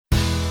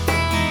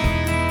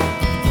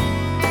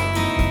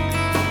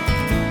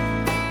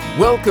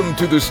Welcome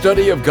to the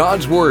study of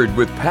God's Word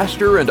with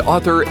pastor and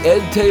author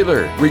Ed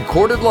Taylor,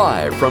 recorded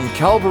live from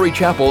Calvary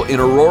Chapel in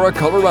Aurora,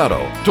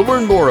 Colorado. To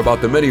learn more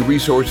about the many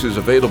resources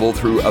available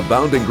through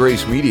Abounding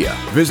Grace Media,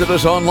 visit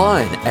us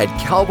online at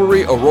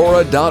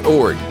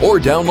calvaryaurora.org or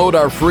download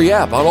our free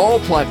app on all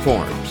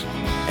platforms.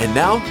 And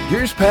now,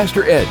 here's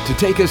Pastor Ed to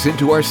take us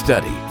into our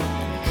study.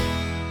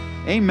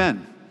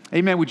 Amen.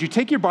 Amen. Would you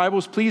take your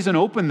Bibles, please, and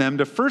open them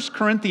to 1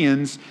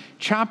 Corinthians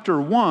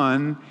chapter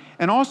 1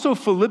 and also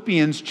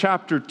Philippians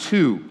chapter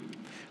 2.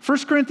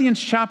 1 Corinthians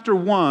chapter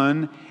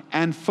 1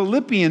 and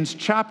Philippians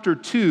chapter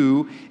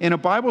 2 in a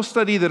Bible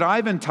study that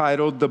I've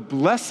entitled, The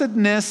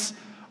Blessedness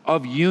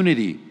of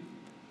Unity.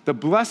 The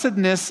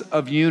Blessedness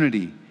of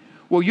Unity.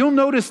 Well, you'll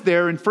notice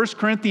there in 1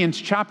 Corinthians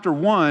chapter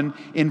 1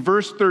 in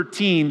verse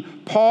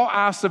 13, Paul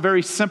asks a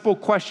very simple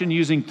question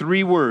using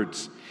three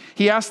words.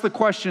 He asks the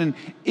question,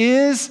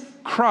 is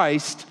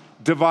Christ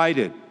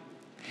divided?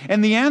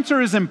 And the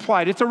answer is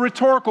implied. It's a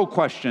rhetorical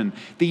question.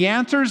 The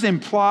answer is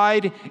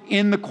implied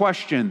in the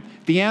question.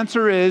 The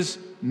answer is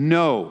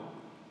no.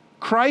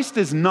 Christ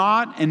is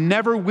not and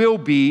never will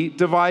be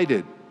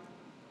divided.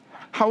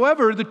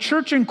 However, the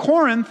church in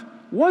Corinth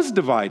was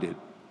divided.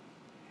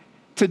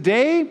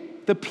 Today,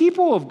 the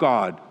people of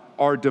God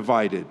are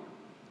divided.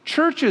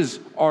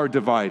 Churches are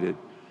divided.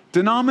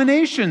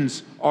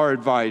 Denominations are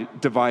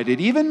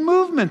divided. Even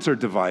movements are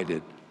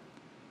divided.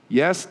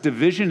 Yes,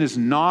 division is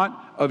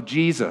not of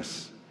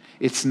Jesus.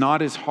 It's not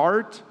his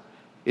heart.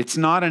 It's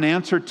not an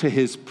answer to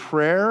his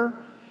prayer.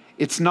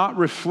 It's not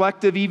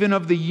reflective even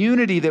of the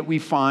unity that we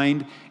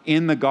find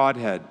in the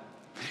Godhead.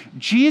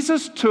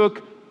 Jesus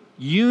took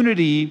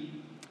unity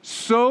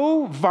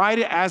so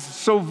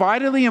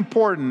vitally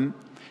important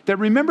that,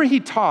 remember, he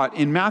taught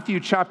in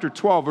Matthew chapter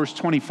 12, verse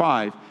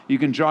 25. You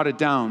can jot it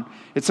down.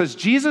 It says,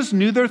 Jesus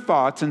knew their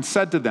thoughts and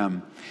said to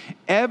them,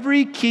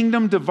 every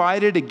kingdom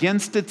divided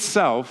against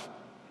itself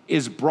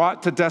is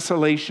brought to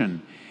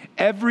desolation.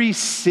 Every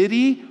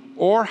city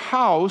or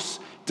house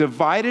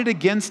divided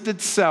against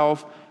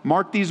itself,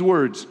 mark these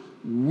words,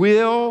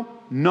 will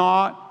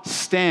not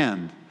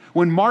stand.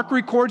 When Mark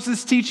records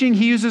this teaching,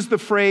 he uses the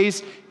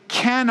phrase,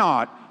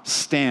 cannot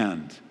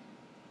stand.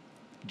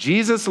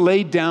 Jesus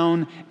laid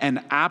down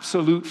an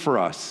absolute for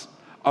us,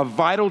 a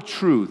vital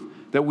truth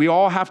that we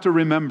all have to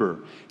remember.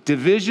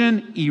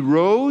 Division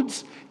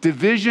erodes,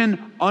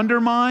 division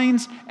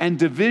undermines, and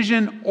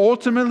division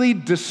ultimately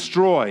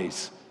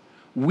destroys.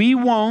 We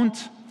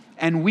won't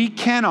and we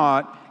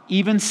cannot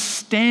even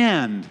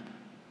stand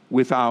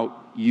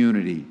without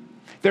unity.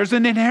 There's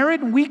an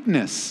inherent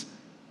weakness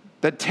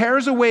that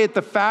tears away at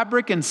the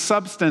fabric and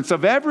substance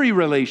of every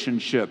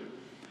relationship,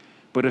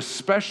 but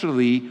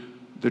especially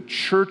the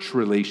church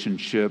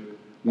relationship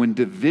when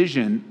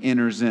division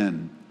enters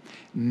in.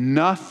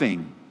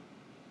 Nothing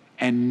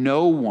and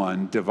no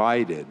one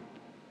divided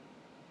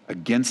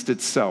against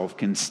itself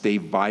can stay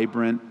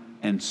vibrant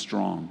and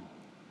strong.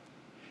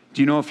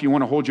 Do you know, if you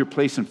want to hold your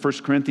place in 1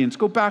 Corinthians,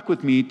 go back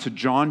with me to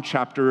John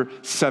chapter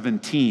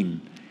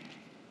 17.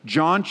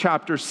 John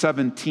chapter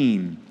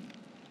 17.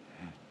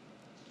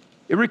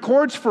 It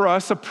records for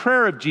us a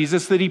prayer of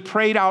Jesus that he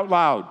prayed out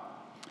loud.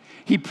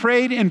 He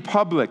prayed in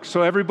public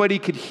so everybody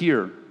could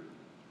hear.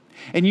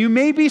 And you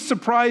may be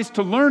surprised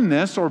to learn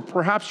this, or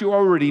perhaps you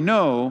already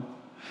know,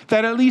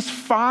 that at least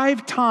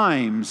 5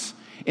 times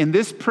in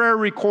this prayer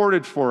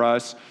recorded for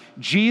us,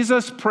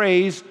 Jesus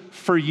prays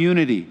for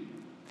unity.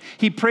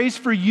 He prays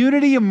for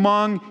unity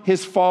among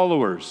his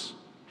followers.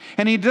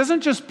 And he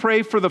doesn't just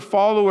pray for the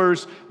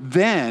followers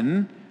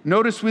then.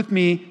 Notice with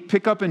me,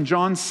 pick up in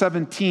John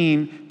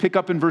 17, pick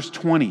up in verse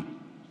 20.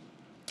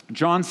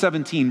 John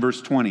 17,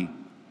 verse 20.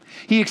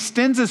 He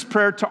extends his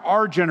prayer to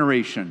our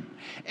generation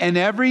and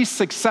every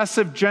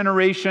successive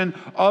generation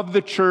of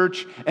the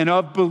church and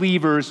of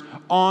believers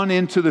on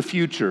into the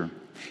future.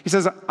 He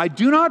says, I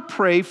do not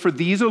pray for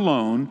these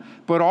alone,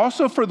 but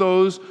also for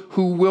those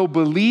who will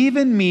believe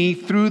in me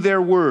through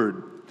their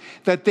word,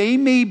 that they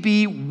may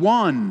be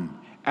one,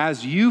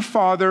 as you,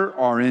 Father,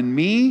 are in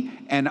me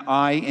and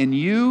I in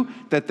you,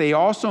 that they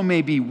also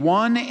may be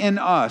one in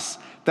us,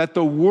 that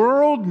the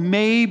world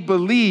may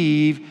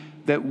believe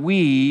that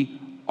we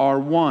are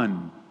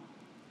one.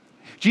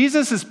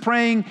 Jesus is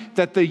praying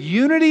that the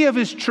unity of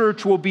his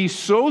church will be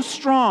so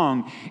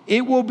strong,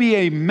 it will be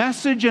a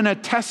message and a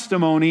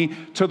testimony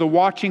to the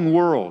watching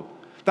world.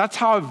 That's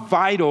how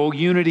vital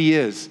unity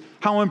is,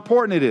 how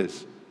important it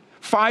is.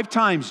 5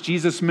 times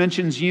Jesus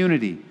mentions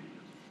unity.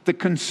 The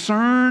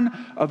concern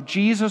of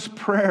Jesus'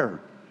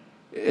 prayer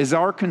is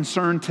our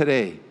concern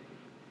today.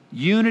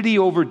 Unity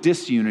over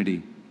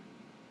disunity.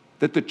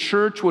 That the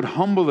church would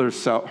humble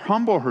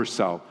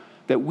herself,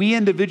 that we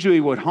individually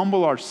would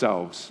humble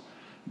ourselves,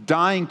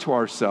 dying to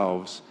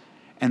ourselves,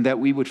 and that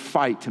we would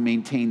fight to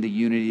maintain the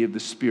unity of the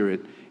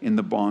Spirit in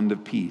the bond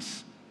of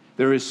peace.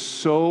 There is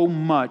so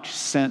much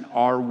sent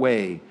our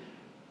way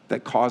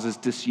that causes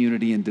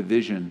disunity and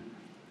division,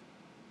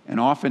 and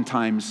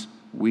oftentimes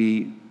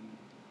we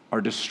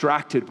are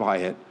distracted by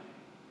it,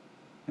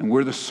 and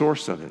we're the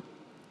source of it.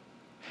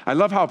 I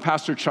love how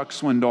Pastor Chuck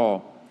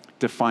Swindoll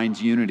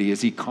defines unity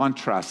as he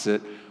contrasts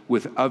it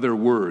with other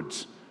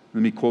words.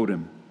 Let me quote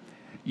him.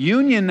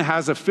 Union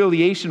has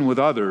affiliation with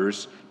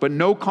others, but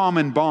no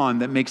common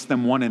bond that makes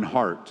them one in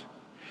heart.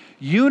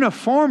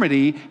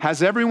 Uniformity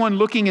has everyone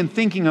looking and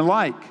thinking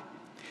alike.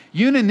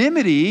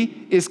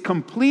 Unanimity is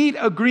complete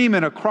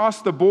agreement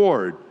across the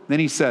board. Then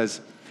he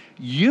says,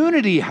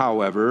 unity,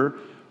 however,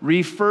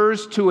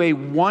 refers to a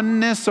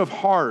oneness of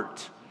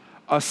heart,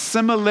 a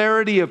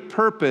similarity of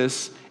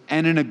purpose,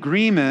 and an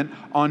agreement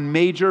on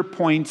major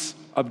points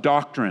of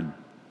doctrine.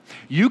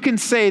 You can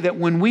say that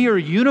when we are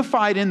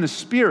unified in the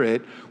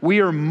Spirit, we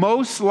are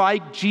most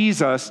like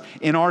Jesus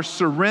in our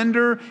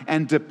surrender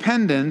and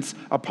dependence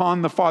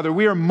upon the Father.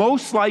 We are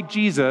most like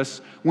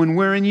Jesus when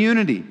we're in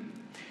unity.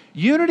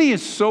 Unity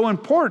is so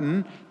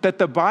important that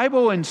the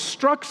Bible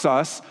instructs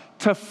us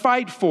to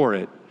fight for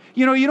it.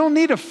 You know, you don't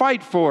need to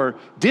fight for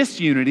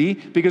disunity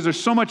because there's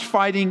so much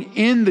fighting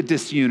in the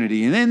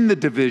disunity and in the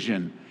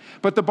division.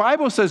 But the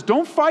Bible says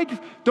don't fight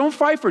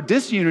for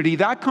disunity.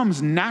 That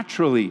comes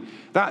naturally.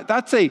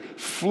 That's a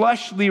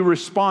fleshly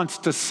response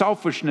to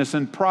selfishness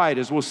and pride,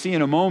 as we'll see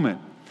in a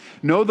moment.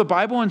 No, the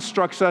Bible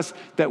instructs us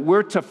that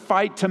we're to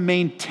fight to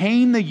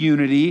maintain the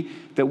unity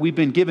that we've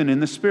been given in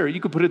the Spirit.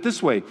 You could put it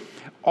this way.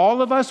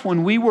 All of us,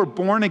 when we were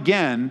born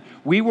again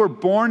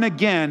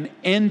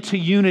into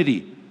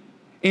unity,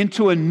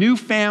 into a new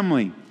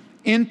family,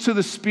 into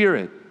the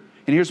Spirit.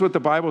 And here's what the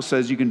Bible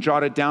says. You can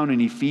jot it down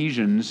in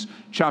Ephesians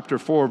chapter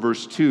 4,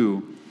 verse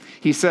 2.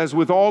 He says,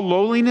 with all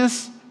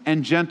lowliness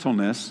and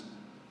gentleness,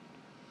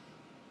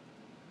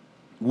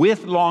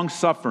 with long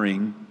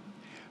suffering,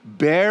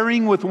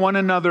 bearing with one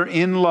another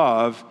in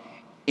love,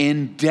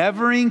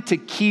 endeavoring to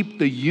keep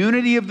the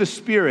unity of the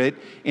Spirit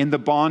in the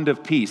bond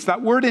of peace.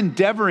 That word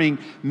endeavoring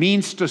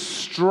means to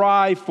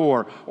strive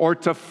for or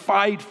to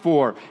fight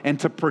for and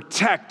to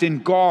protect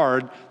and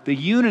guard the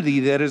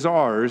unity that is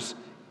ours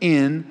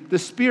in the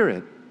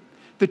Spirit.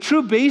 The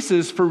true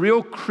basis for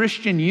real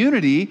Christian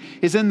unity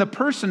is in the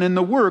person and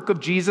the work of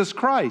Jesus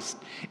Christ.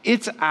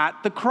 It's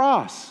at the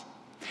cross.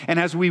 And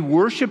as we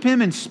worship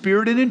Him in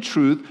spirit and in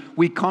truth,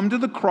 we come to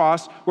the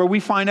cross where we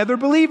find other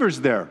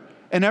believers there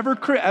and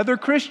other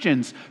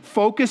Christians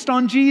focused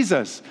on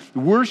Jesus,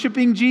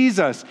 worshiping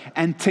Jesus,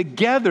 and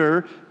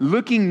together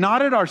looking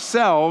not at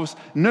ourselves,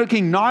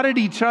 looking not at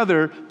each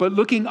other, but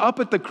looking up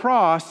at the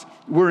cross,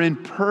 we're in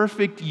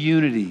perfect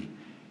unity,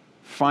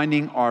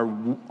 finding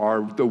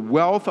the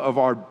wealth of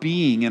our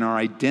being and our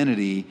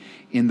identity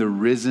in the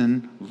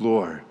risen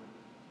Lord.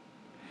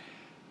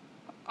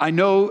 I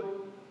know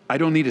I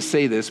don't need to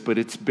say this, but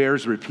it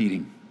bears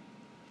repeating.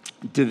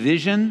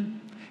 Division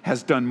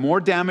has done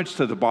more damage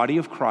to the body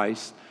of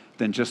Christ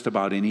than just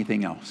about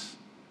anything else.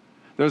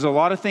 There's a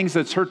lot of things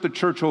that's hurt the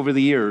church over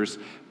the years,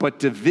 but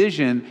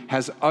division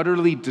has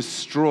utterly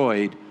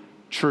destroyed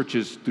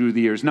churches through the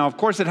years. Now, of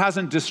course, it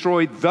hasn't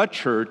destroyed the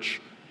church,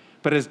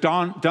 but has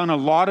done a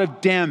lot of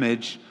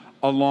damage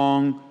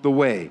along the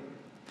way.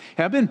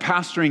 I've been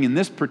pastoring in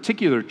this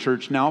particular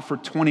church now for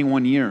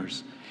 21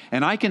 years,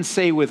 and I can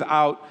say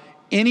without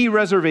any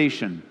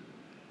reservation,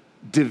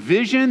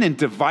 division and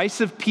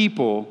divisive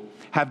people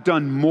have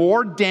done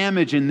more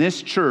damage in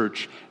this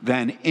church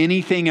than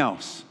anything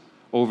else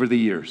over the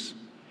years.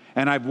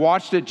 And I've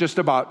watched it just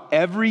about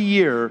every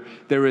year.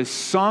 There is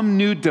some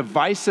new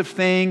divisive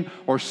thing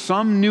or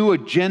some new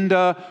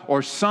agenda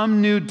or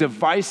some new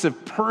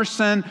divisive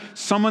person,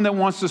 someone that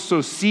wants to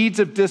sow seeds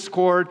of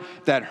discord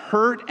that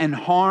hurt and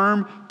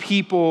harm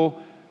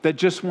people that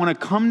just want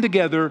to come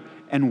together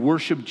and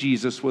worship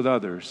Jesus with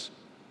others.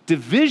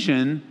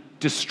 Division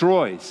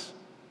destroys.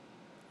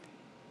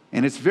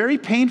 And it's very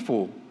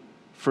painful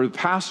for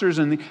pastors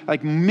and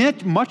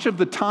much of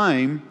the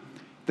time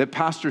that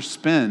pastors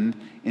spend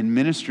in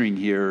ministering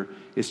here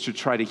is to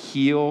try to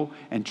heal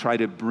and try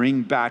to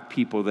bring back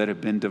people that have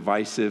been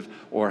divisive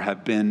or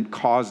have been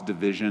caused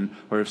division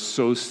or have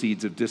sowed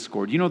seeds of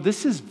discord. You know,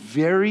 this is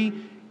very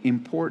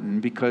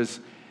important because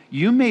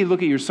you may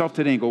look at yourself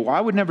today and go, well, I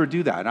would never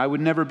do that. I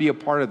would never be a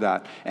part of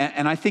that.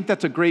 And I think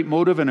that's a great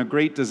motive and a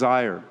great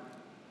desire.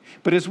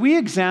 But as we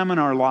examine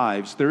our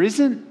lives, there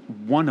isn't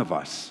one of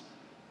us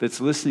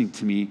that's listening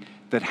to me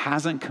that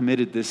hasn't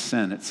committed this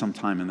sin at some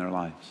time in their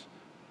lives.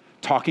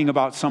 Talking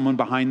about someone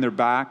behind their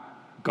back,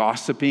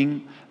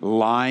 gossiping,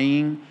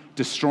 lying,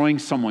 destroying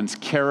someone's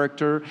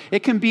character.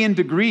 It can be in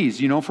degrees,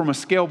 you know, from a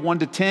scale of 1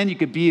 to 10, you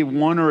could be a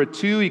 1 or a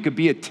 2, you could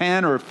be a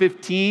 10 or a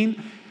 15.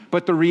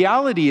 But the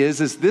reality is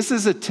this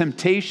is a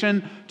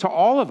temptation to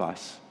all of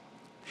us.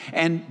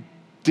 And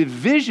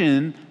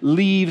division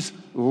leaves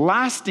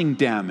lasting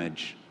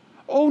damage.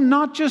 Oh,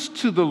 not just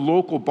to the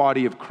local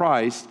body of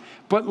Christ,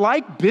 but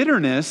like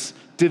bitterness,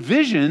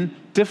 division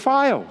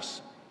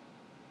defiles.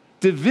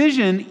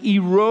 Division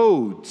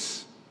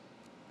erodes.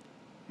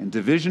 And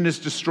division has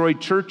destroyed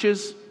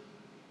churches,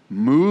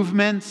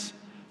 movements,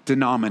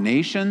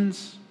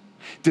 denominations.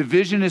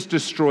 Division has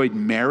destroyed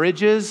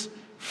marriages,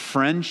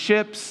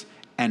 friendships,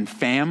 and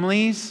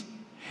families.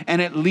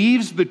 And it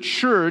leaves the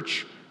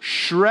church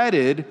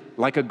shredded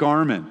like a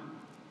garment.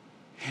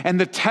 And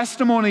the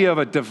testimony of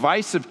a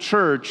divisive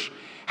church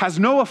has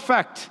no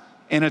effect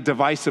in a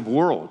divisive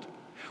world.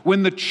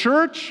 When the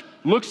church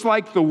looks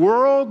like the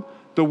world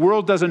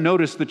doesn't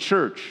notice the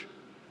church.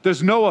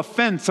 There's no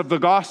offense of the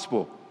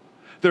gospel.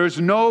 There's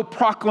no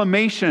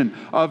proclamation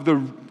of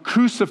the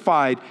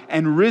crucified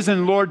and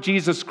risen Lord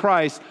Jesus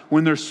Christ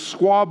when they're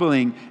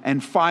squabbling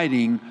and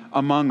fighting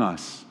among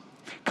us.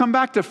 Come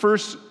back to 1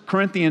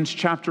 Corinthians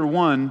chapter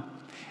 1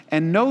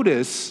 and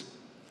notice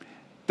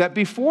that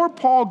before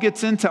Paul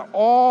gets into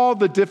all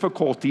the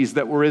difficulties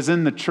that were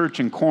in the church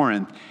in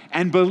Corinth,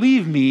 and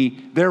believe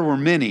me, there were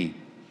many,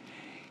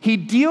 he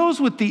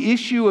deals with the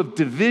issue of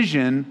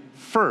division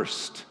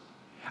first.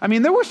 I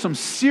mean, there were some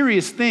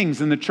serious things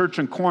in the church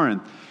in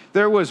Corinth.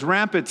 There was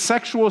rampant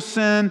sexual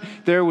sin.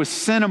 There was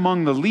sin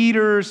among the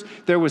leaders.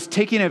 There was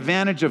taking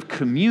advantage of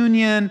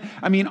communion.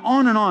 I mean,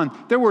 on and on.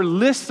 There were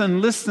lists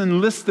and lists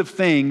and lists of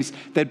things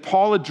that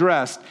Paul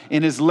addressed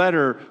in his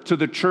letter to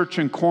the church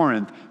in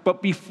Corinth.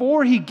 But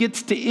before he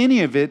gets to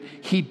any of it,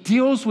 he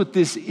deals with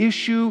this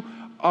issue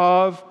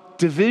of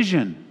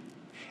division.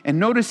 And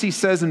notice he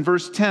says in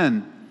verse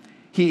 10,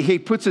 he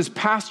puts his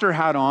pastor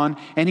hat on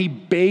and he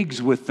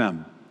begs with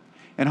them.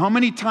 And how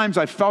many times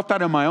I felt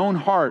that in my own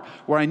heart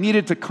where I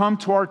needed to come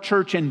to our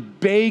church and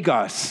beg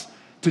us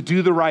to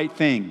do the right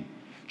thing.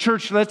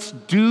 Church, let's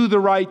do the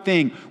right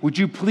thing. Would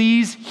you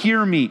please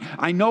hear me?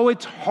 I know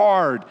it's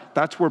hard.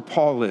 That's where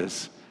Paul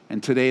is.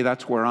 And today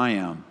that's where I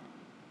am.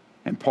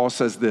 And Paul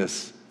says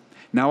this,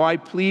 "Now I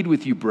plead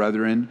with you,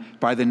 brethren,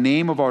 by the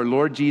name of our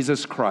Lord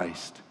Jesus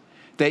Christ,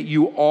 that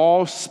you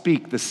all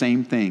speak the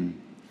same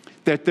thing,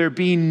 that there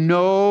be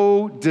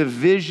no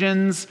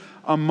divisions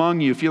among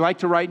you." If you like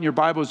to write in your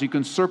Bibles, you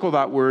can circle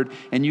that word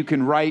and you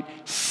can write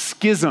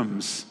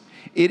schisms.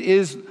 It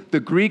is the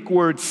Greek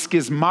word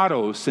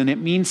schismatos, and it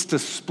means to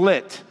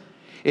split.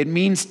 It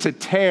means to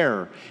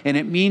tear, and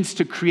it means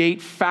to create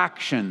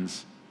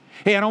factions.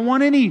 Hey, I don't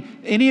want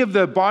any of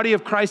the body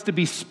of Christ to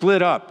be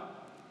split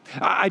up.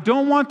 I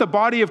don't want the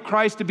body of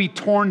Christ to be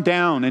torn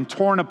down and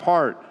torn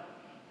apart.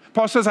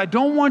 Paul says, I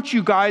don't want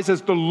you guys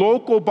as the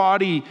local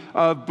body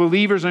of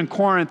believers in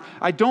Corinth,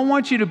 I don't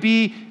want you to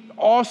be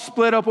all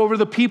split up over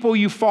the people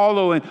you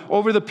follow and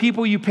over the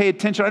people you pay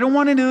attention. I don't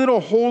want any little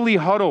holy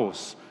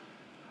huddles.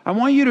 I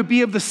want you to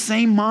be of the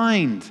same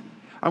mind.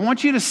 I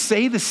want you to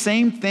say the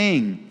same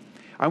thing.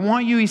 I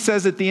want you, he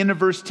says at the end of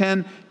verse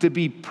 10, to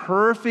be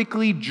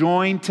perfectly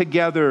joined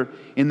together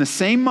in the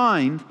same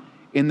mind,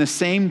 in the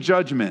same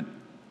judgment.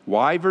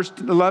 Why, verse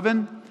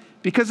 11?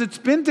 Because it's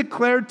been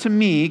declared to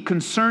me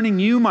concerning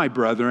you, my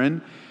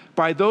brethren,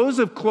 by those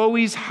of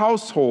Chloe's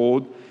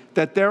household,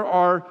 that there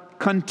are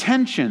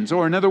contentions,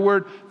 or in other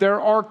words,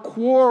 there are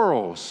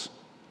quarrels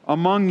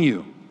among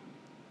you.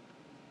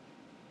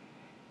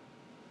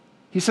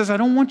 He says, I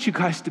don't want you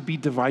guys to be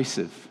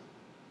divisive.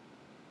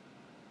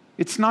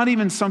 It's not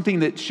even something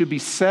that should be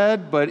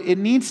said, but it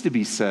needs to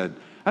be said.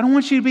 I don't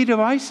want you to be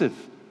divisive.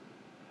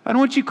 I don't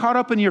want you caught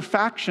up in your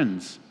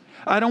factions.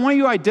 I don't want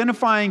you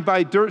identifying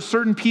by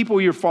certain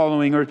people you're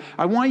following, or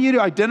I want you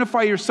to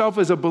identify yourself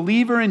as a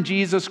believer in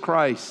Jesus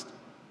Christ.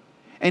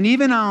 And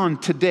even on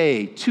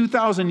today,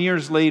 2,000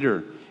 years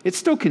later, it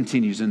still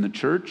continues in the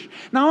church.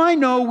 Now, I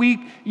know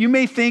you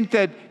may think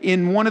that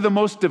in one of the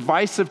most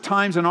divisive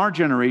times in our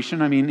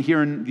generation, I mean,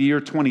 here in the year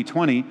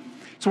 2020,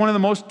 it's one of the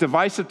most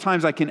divisive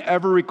times I can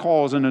ever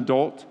recall as an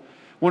adult.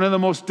 One of the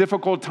most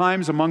difficult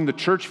times among the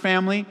church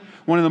family.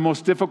 One of the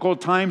most difficult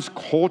times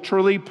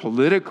culturally,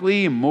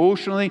 politically,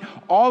 emotionally.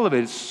 All of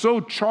it is so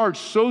charged,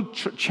 so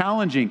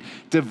challenging.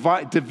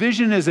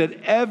 Division is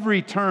at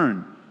every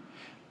turn.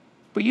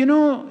 But you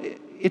know,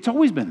 it's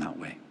always been that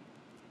way.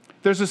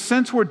 There's a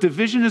sense where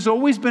division has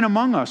always been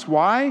among us.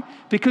 Why?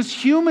 Because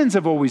humans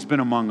have always been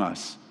among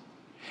us.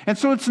 And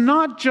so it's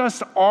not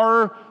just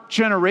our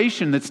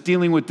generation that's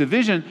dealing with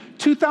division.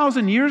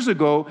 2,000 years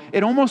ago,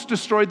 it almost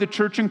destroyed the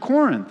church in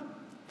Corinth.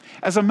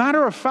 As a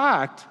matter of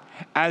fact,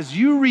 as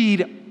you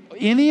read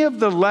any of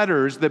the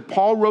letters that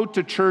Paul wrote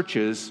to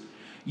churches,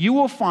 you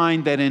will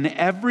find that in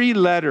every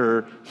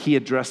letter he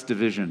addressed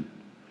division.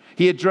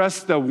 He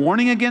addressed the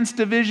warning against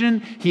division.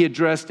 He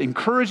addressed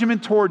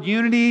encouragement toward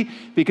unity,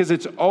 because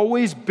it's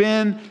always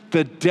been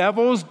the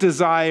devil's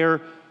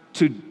desire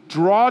to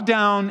draw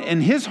down,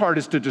 and his heart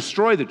is to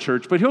destroy the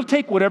church, but he'll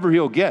take whatever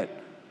he'll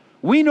get.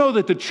 We know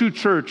that the true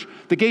church,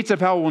 the gates of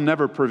hell will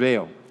never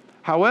prevail.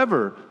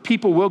 However,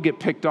 people will get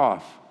picked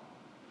off.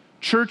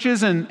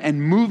 Churches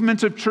and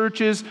movements of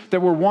churches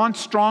that were once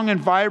strong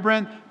and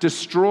vibrant,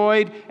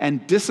 destroyed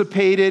and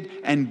dissipated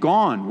and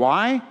gone.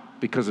 Why?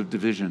 Because of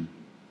division.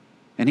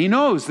 And he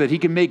knows that he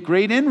can make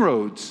great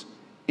inroads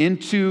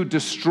into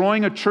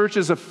destroying a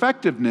church's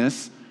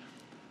effectiveness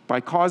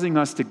by causing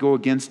us to go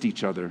against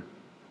each other.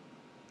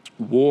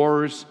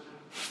 Wars,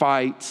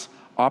 fights,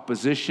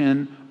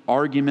 opposition,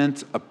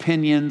 arguments,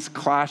 opinions,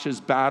 clashes,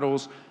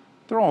 battles,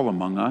 they're all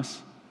among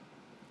us.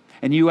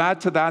 And you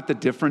add to that the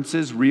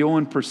differences, real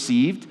and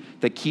perceived,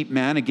 that keep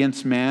man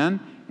against man.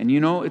 And you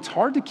know, it's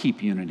hard to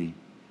keep unity.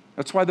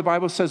 That's why the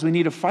Bible says we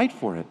need to fight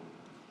for it.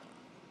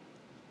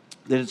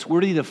 That it's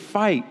worthy to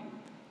fight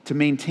to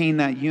maintain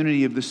that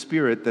unity of the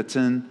Spirit that's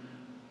in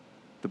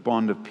the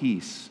bond of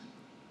peace.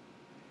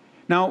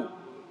 Now,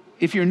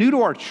 if you're new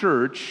to our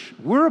church,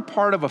 we're a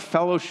part of a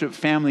fellowship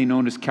family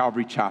known as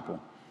Calvary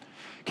Chapel.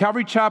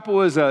 Calvary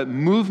Chapel is a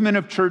movement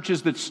of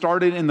churches that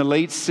started in the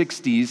late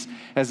 60s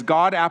as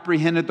God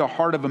apprehended the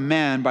heart of a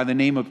man by the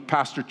name of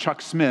Pastor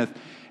Chuck Smith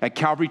at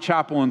Calvary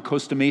Chapel in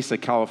Costa Mesa,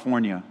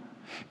 California.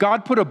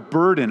 God put a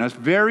burden, a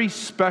very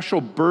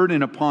special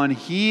burden upon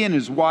he and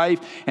his wife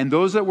and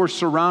those that were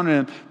surrounding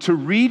him to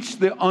reach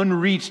the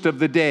unreached of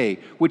the day,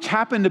 which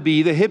happened to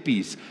be the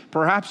hippies.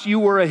 Perhaps you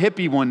were a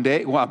hippie one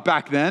day. Well,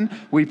 back then,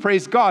 we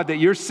praise God that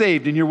you're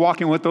saved and you're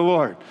walking with the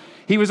Lord.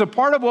 He was a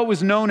part of what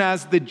was known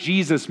as the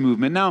Jesus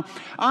movement. Now,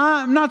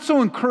 I'm not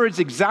so encouraged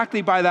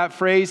exactly by that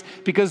phrase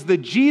because the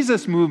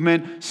Jesus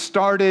movement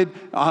started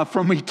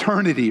from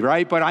eternity,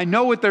 right? But I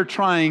know what they're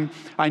trying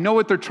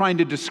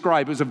to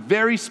describe. It was a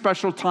very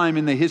special time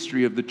in the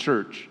history of the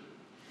church.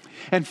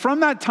 And from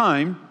that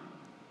time,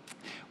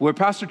 where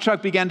Pastor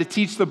Chuck began to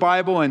teach the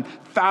Bible and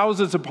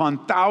thousands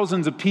upon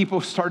thousands of people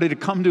started to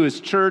come to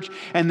his church,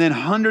 and then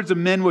hundreds of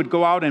men would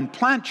go out and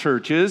plant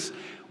churches,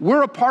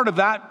 we're a part of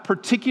that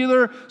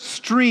particular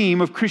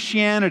stream of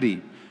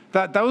Christianity.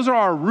 Those are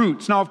our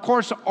roots. Now, of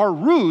course, our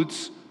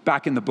roots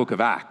back in the book of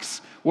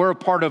Acts. We're a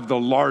part of the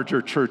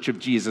larger church of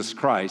Jesus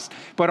Christ.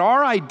 But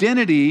our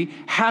identity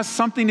has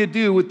something to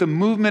do with the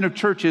movement of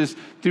churches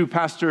through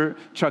Pastor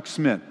Chuck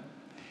Smith.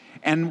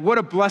 And what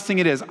a blessing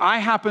it is. I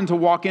happened to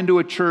walk into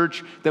a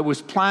church that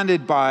was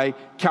planted by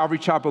Calvary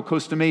Chapel,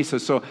 Costa Mesa.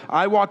 So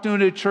I walked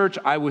into a church,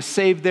 I was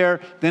saved there,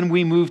 then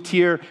we moved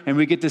here, and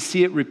we get to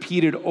see it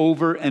repeated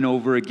over and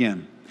over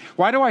again.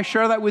 Why do I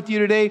share that with you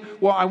today?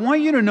 Well, I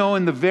want you to know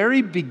in the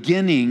very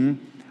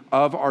beginning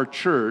of our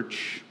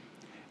church,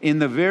 in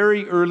the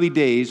very early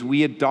days,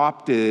 we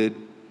adopted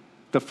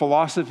the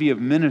philosophy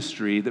of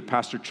ministry that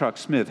Pastor Chuck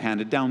Smith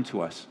handed down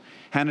to us.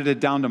 Handed it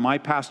down to my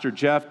pastor,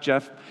 Jeff.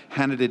 Jeff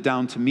handed it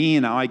down to me,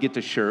 and now I get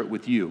to share it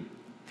with you.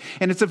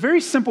 And it's a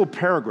very simple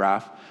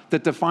paragraph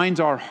that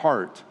defines our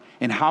heart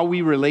and how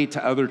we relate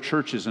to other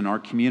churches in our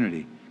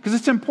community. Because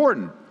it's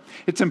important.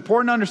 It's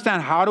important to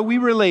understand how do we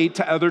relate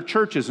to other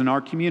churches in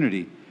our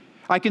community.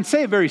 I can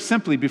say it very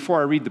simply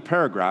before I read the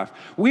paragraph.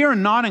 We are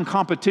not in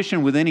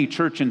competition with any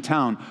church in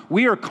town.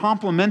 We are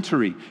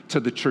complementary to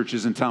the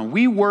churches in town.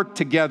 We work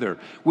together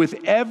with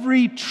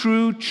every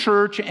true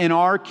church in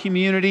our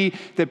community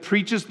that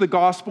preaches the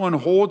gospel and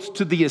holds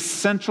to the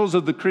essentials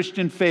of the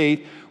Christian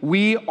faith.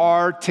 We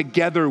are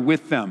together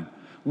with them.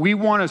 We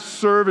want to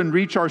serve and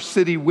reach our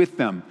city with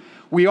them.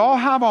 We all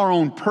have our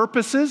own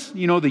purposes,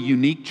 the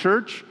unique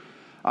church.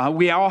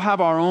 We all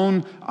have our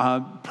own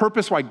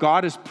purpose why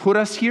God has put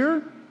us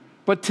here.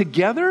 But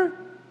together,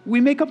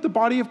 we make up the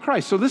body of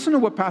Christ. So listen to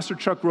what Pastor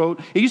Chuck wrote.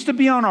 It used to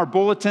be on our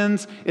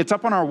bulletins. It's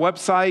up on our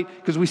website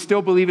because we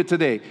still believe it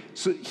today.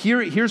 So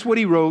here's what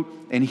he wrote,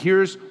 and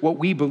here's what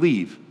we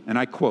believe. And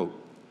I quote,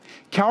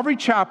 Calvary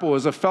Chapel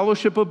is a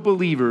fellowship of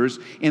believers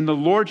in the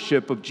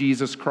lordship of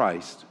Jesus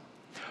Christ.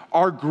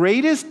 Our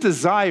greatest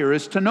desire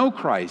is to know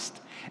Christ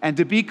and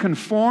to be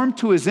conformed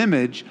to his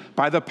image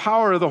by the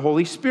power of the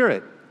Holy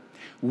Spirit.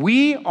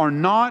 We are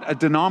not a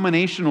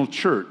denominational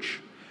church,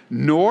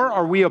 nor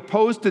are we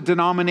opposed to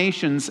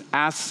denominations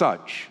as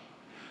such.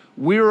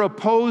 We are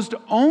opposed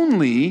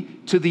only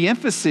to the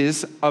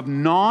emphasis of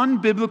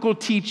non-biblical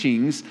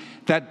teachings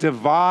that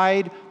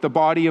divide the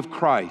body of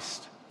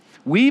Christ.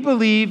 We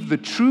believe the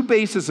true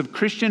basis of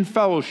Christian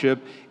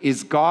fellowship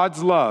is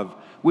God's love,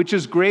 which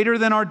is greater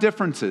than our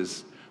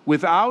differences.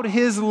 Without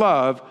his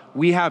love,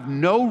 we have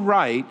no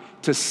right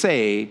to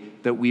say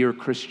that we are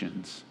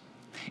Christians.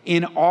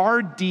 In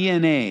our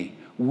DNA,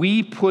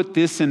 we put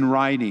this in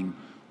writing.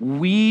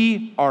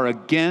 We are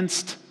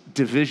against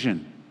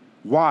division.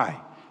 Why?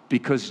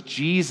 Because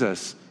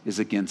Jesus is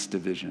against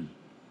division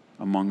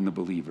among the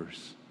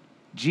believers.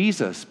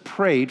 Jesus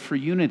prayed for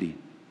unity.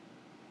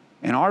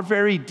 And our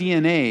very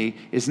DNA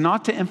is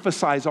not to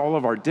emphasize all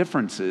of our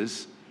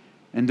differences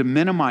and to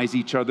minimize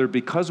each other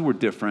because we're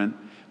different,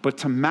 but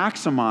to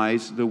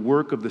maximize the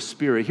work of the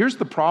Spirit. Here's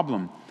the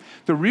problem.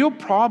 The real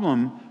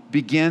problem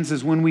begins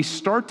is when we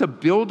start to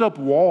build up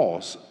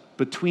walls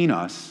between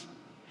us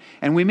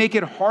and we make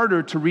it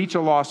harder to reach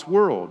a lost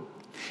world.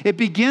 It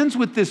begins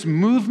with this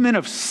movement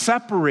of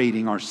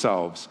separating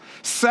ourselves,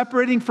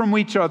 separating from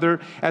each other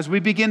as we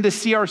begin to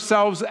see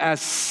ourselves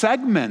as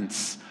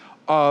segments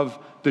of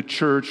the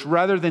church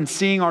rather than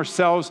seeing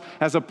ourselves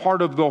as a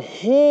part of the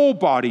whole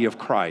body of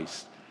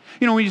Christ.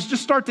 When you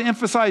just start to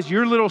emphasize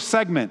your little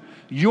segment,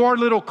 your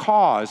little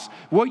cause,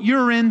 what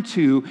you're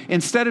into,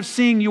 instead of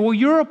seeing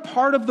you're a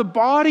part of the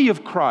body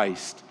of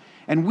Christ.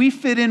 And we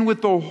fit in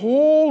with the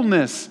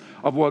wholeness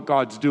of what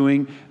God's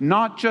doing,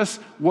 not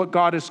just what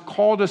God has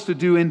called us to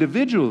do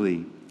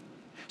individually.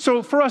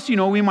 So for us,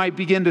 we might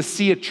begin to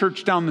see a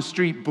church down the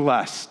street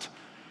blessed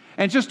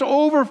and just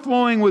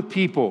overflowing with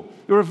people.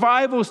 The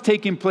revival is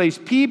taking place.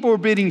 People are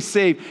being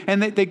saved,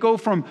 and they go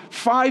from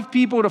 5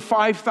 people to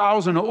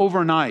 5,000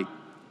 overnight.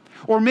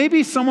 Or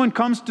maybe someone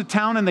comes to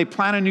town and they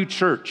plant a new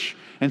church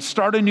and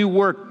start a new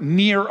work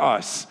near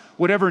us,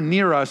 whatever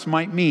near us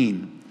might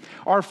mean.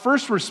 Our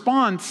first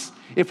response,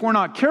 if we're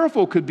not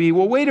careful, could be,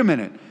 well, wait a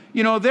minute.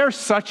 They're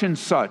such and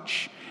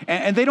such,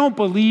 And they don't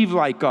believe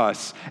like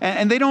us.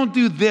 And they don't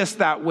do this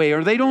that way,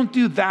 or they don't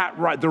do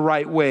that the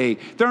right way.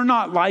 They're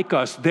not like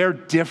us. They're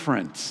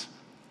different.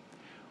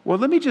 Well,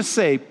 let me just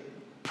say,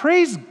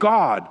 praise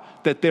God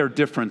that they're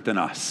different than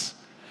us.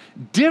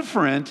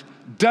 Different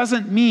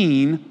doesn't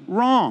mean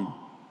wrong.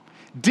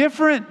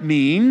 Different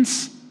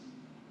means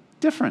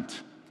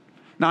different.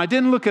 Now, I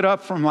didn't look it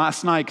up from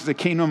last night because it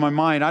came to my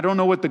mind. I don't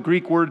know what the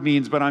Greek word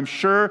means, but I'm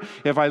sure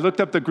if I looked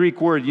up the Greek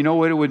word, you know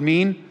what it would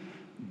mean?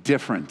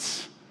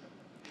 Difference.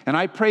 And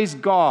I praise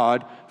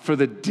God for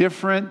the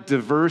different,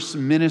 diverse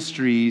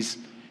ministries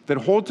that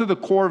hold to the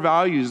core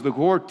values, the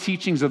core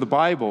teachings of the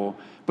Bible,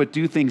 but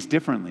do things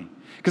differently.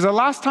 Because the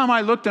last time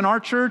I looked in our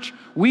church,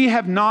 we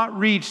have not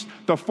reached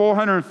the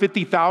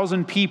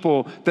 450,000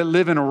 people that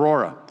live in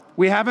Aurora.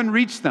 We haven't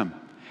reached them.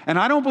 And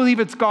I don't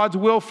believe it's God's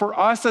will for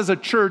us as a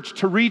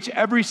church to reach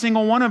every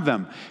single one of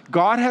them.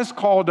 God has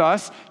called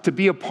us to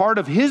be a part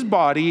of His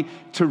body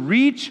to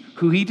reach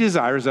who He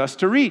desires us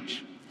to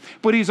reach.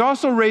 But He's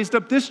also raised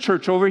up this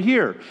church over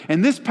here,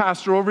 and this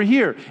pastor over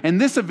here,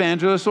 and this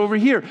evangelist over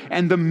here,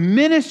 and the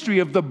ministry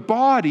of the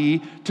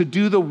body to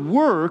do the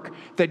work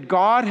that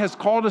God has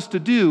called us to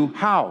do.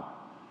 How?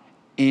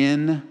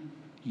 In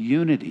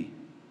unity.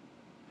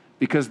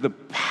 Because the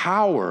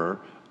power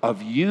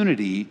of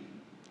unity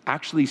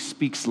actually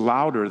speaks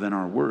louder than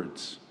our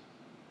words.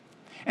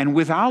 And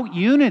without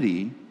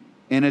unity,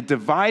 in a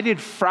divided,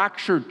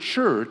 fractured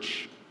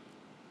church,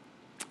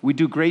 we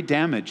do great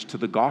damage to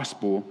the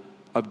gospel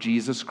of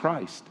Jesus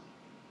Christ.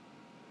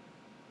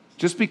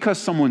 Just because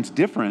someone's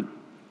different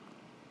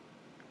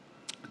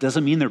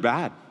doesn't mean they're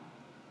bad.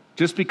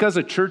 Just because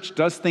a church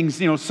does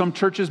things, some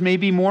churches may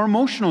be more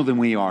emotional than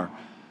we are.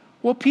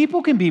 Well,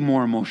 people can be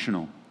more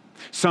emotional.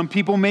 Some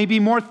people may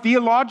be more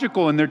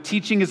theological and their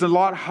teaching is a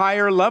lot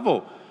higher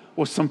level.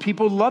 Well, some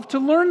people love to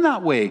learn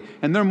that way,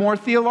 and they're more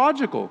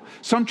theological.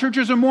 Some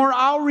churches are more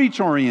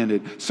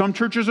outreach-oriented. Some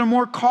churches are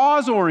more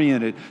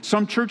cause-oriented.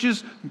 Some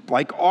churches,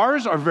 like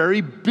ours, are very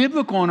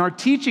biblical in our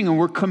teaching, and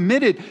we're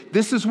committed.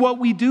 This is what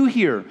we do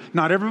here.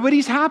 Not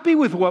everybody's happy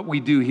with what we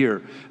do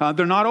here.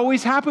 They're not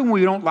always happy when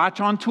we don't latch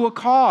on to a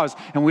cause,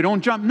 and we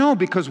don't jump. No,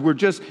 because we're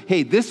just,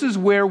 hey, this is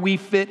where we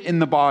fit in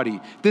the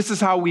body. This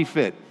is how we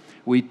fit.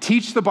 We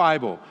teach the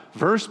Bible,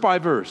 verse by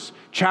verse,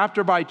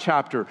 chapter by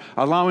chapter,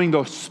 allowing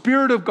the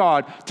Spirit of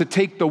God to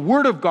take the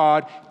Word of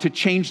God to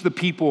change the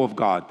people of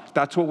God.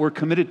 That's what we're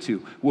committed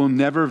to. We'll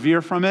never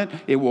veer from it.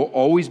 It will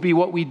always be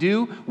what we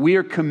do. We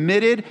are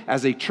committed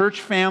as a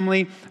church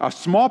family, a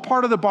small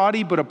part of the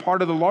body, but a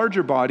part of the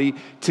larger body,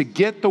 to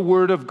get the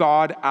Word of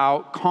God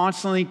out,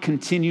 constantly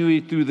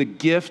continuing through the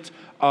gift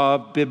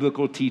of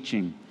biblical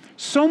teaching.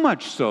 So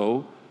much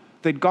so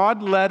that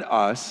God led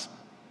us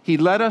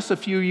a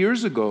few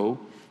years ago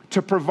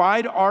to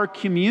provide our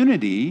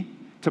community,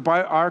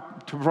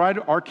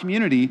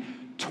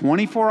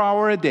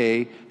 24-hour a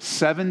day,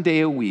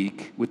 7-day a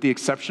week, with the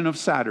exception of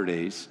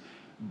Saturdays,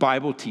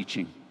 Bible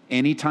teaching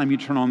anytime you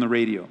turn on the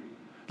radio.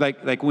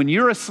 Like when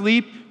you're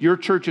asleep, your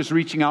church is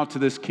reaching out to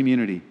this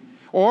community.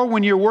 Or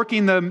when you're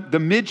working the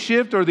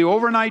mid-shift or the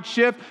overnight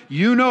shift,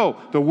 the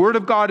Word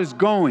of God is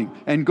going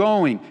and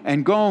going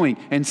and going,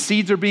 and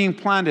seeds are being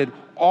planted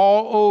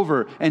all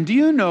over. And do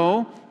you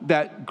know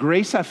that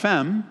Grace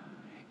FM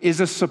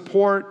is a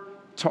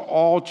support to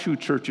all true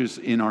churches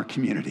in our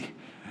community?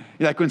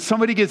 Like when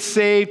somebody gets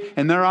saved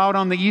and they're out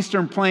on the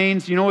Eastern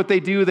Plains, you know what they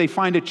do? They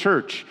find a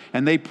church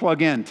and they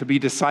plug in to be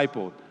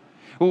discipled.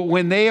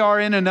 When they are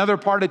in another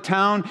part of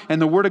town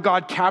and the Word of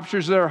God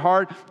captures their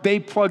heart,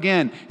 they plug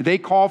in, they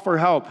call for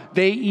help,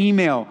 they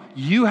email.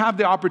 You have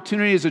the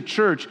opportunity as a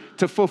church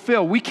to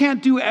fulfill. We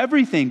can't do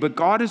everything, but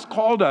God has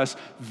called us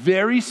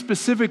very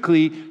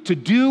specifically to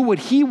do what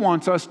He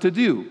wants us to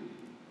do.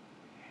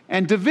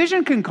 And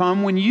division can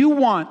come when you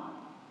want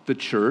the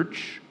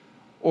church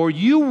or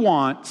you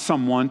want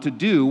someone to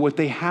do what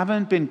they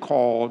haven't been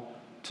called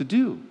to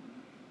do.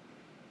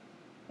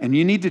 And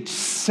you need to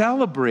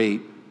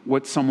celebrate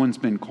what someone's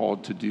been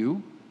called to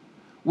do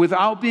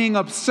without being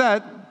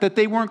upset that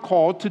they weren't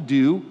called to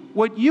do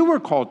what you were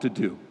called to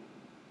do.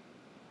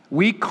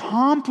 We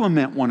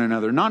complement one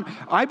another.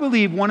 I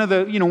believe one of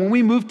the, when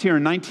we moved here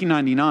in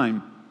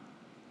 1999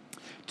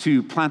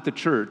 to plant the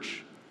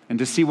church and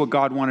to see what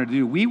God wanted to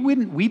do,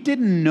 we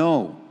didn't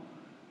know,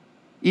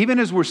 even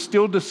as we're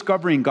still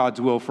discovering God's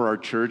will for our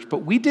church, but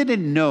we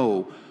didn't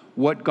know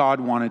what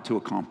God wanted to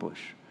accomplish.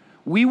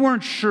 We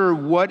weren't sure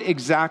what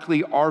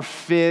exactly our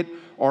fit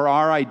or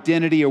our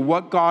identity or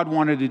what God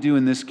wanted to do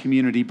in this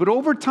community. But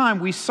over time,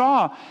 we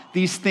saw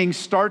these things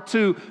start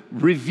to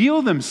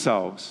reveal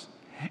themselves.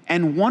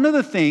 And one of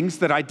the things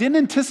that I didn't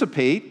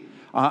anticipate,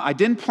 I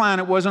didn't plan,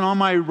 it wasn't on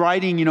my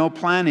writing,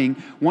 planning.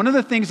 One of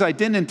the things I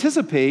didn't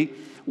anticipate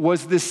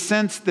was this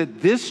sense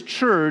that this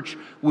church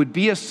would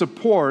be a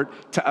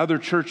support to other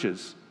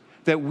churches.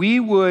 That we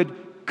would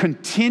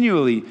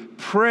continually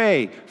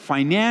pray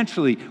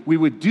financially. We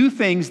would do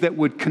things that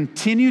would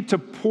continue to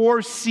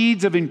pour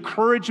seeds of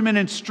encouragement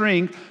and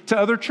strength to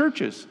other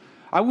churches.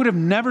 I would have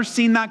never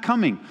seen that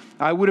coming.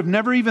 I would have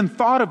never even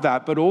thought of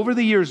that. But over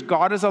the years,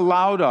 God has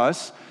allowed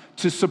us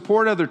to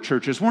support other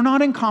churches. We're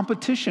not in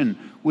competition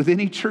with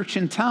any church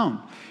in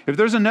town. If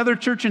there's another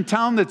church in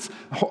town that's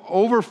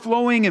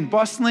overflowing and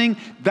bustling,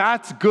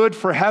 that's good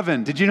for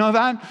heaven. Did you know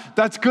that?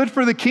 That's good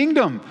for the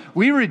kingdom.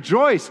 We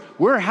rejoice.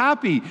 We're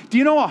happy. Do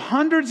you know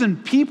hundreds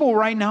of people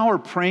right now are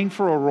praying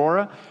for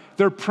Aurora?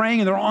 They're praying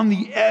and they're on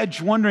the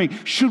edge wondering,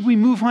 should we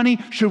move, honey?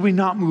 Should we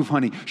not move,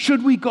 honey?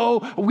 Should we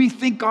go? We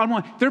think God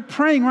wants. They're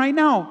praying right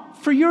now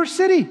for your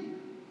city,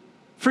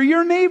 for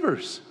your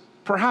neighbors,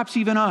 perhaps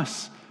even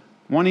us,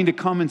 wanting to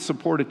come and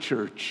support a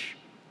church.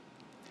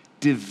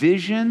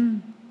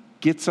 Division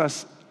gets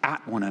us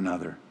at one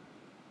another.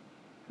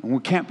 And we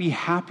can't be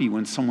happy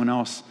when someone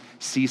else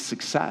sees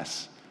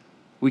success.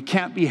 We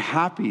can't be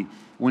happy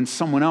when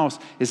someone else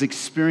is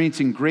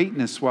experiencing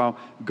greatness while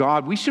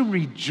we should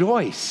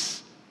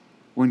rejoice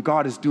when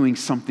God is doing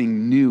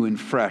something new and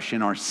fresh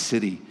in our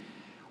city.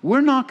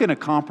 We're not going to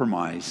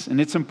compromise, and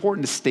it's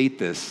important to state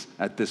this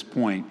at this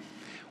point.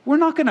 We're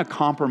not going to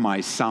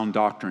compromise sound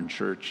doctrine,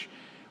 church.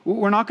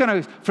 We're not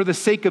going to, for the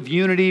sake of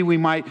unity, we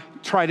might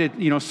try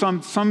to,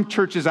 some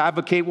churches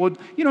advocate,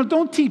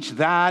 don't teach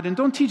that and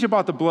don't teach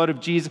about the blood of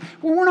Jesus.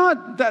 Well, we're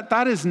not,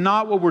 that is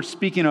not what we're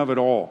speaking of at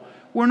all.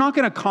 We're not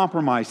going to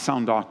compromise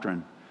sound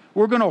doctrine.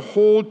 We're going to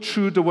hold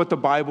true to what the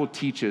Bible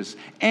teaches.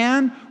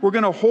 And we're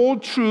going to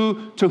hold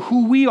true to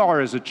who we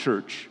are as a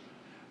church.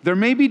 We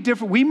may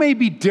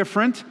be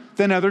different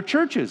than other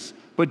churches,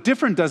 but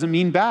different doesn't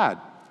mean bad.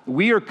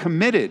 We are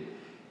committed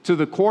to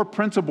the core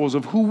principles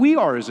of who we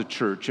are as a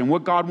church and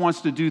what God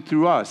wants to do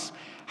through us.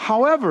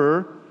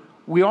 However,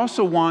 we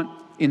also want,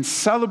 in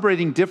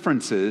celebrating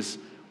differences,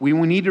 we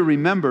need to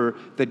remember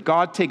that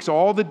God takes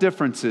all the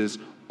differences,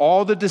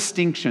 all the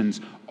distinctions,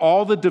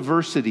 all the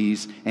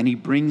diversities, and He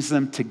brings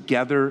them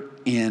together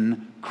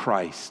in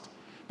Christ.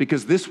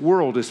 Because this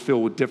world is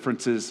filled with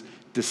differences,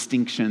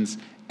 distinctions,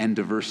 and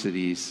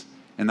diversities,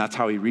 and that's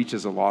how He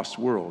reaches a lost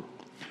world.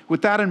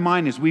 With that in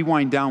mind, as we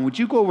wind down, would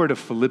you go over to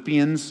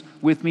Philippians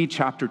with me,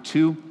 chapter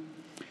 2?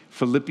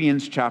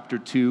 Philippians chapter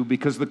 2,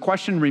 because the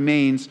question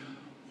remains,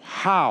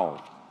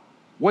 how?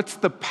 What's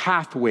the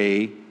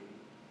pathway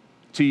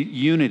to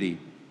unity?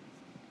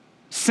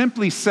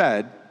 Simply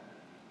said,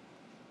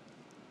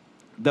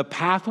 the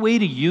pathway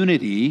to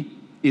unity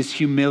is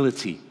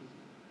humility.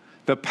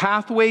 The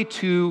pathway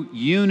to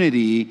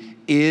unity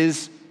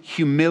is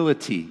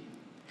humility.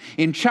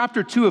 In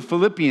chapter 2 of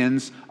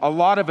Philippians, a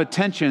lot of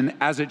attention,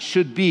 as it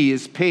should be,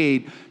 is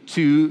paid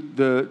to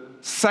the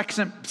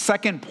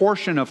second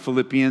portion of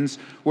Philippians,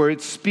 where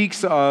it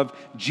speaks of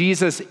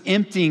Jesus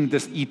emptying,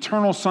 this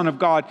eternal Son of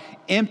God,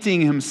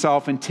 emptying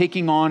Himself and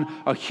taking on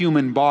a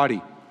human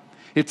body.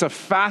 It's a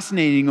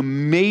fascinating,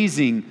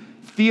 amazing,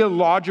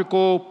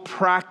 theological,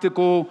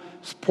 practical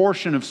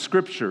portion of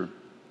Scripture.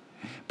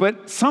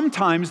 But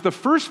sometimes the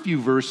first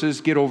few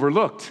verses get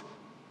overlooked.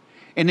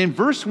 And in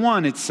verse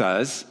 1 it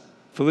says,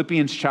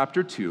 Philippians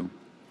chapter 2,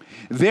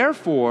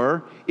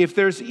 therefore, if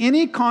there's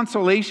any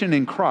consolation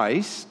in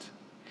Christ,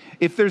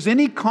 if there's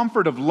any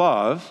comfort of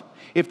love,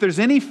 if there's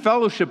any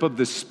fellowship of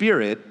the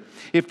Spirit,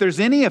 if there's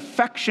any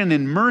affection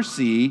and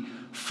mercy,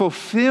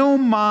 fulfill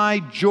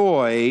my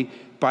joy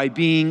by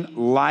being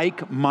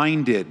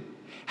like-minded,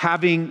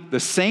 having the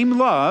same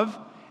love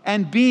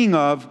and being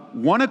of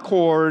one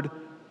accord,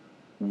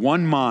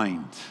 one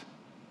mind.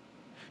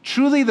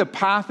 Truly, the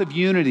path of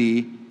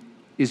unity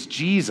is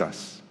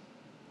Jesus.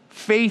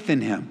 Faith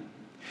in Him.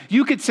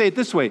 You could say it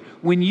this way: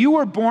 when you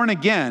were born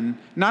again,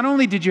 not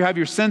only did you have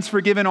your sins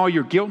forgiven, all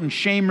your guilt and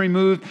shame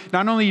removed,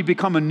 not only you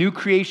become a new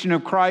creation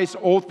of Christ,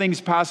 old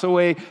things pass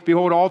away,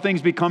 behold, all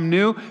things become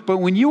new, but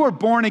when you were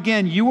born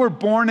again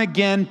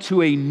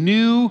to a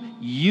new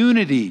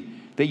unity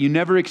that you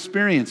never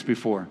experienced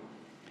before.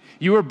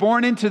 You were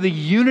born into the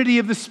unity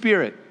of the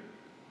Spirit.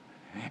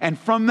 And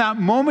from that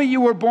moment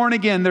you were born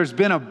again, there's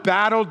been a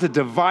battle to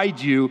divide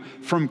you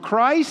from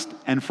Christ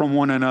and from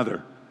one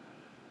another.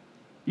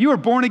 You were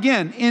born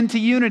again into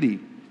unity.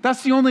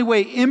 That's the only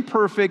way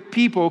imperfect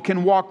people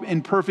can walk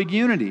in perfect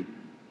unity.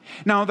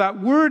 Now, that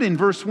word in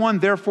verse 1,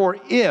 therefore,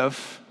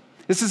 if,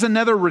 this is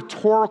another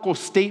rhetorical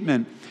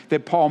statement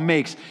that Paul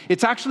makes.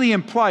 It's actually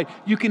implied.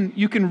 You can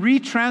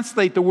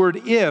retranslate the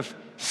word if,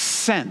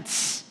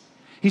 since.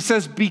 He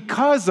says,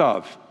 because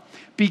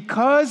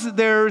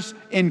there's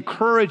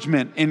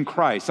encouragement in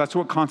Christ. That's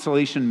what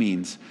consolation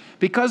means.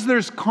 Because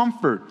there's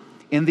comfort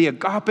in the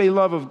agape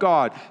love of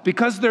God,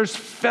 because there's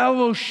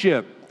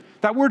fellowship.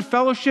 That word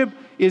fellowship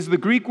is the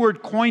Greek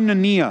word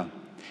koinonia.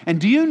 And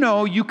do you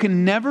know you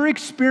can never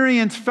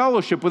experience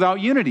fellowship without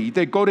unity?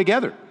 They go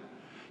together.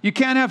 You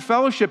can't have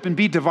fellowship and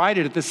be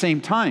divided at the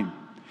same time.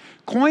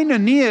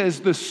 Koinonia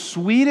is the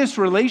sweetest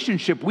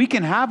relationship we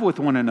can have with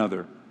one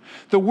another.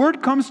 The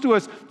word comes to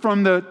us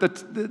from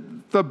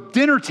the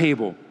dinner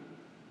table.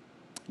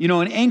 In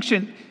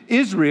ancient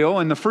Israel,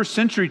 in the first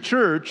century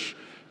church,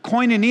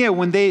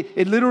 koinonia,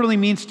 it literally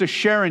means to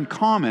share in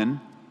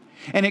common.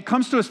 And it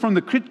comes to us from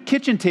the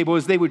kitchen table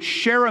as they would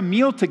share a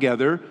meal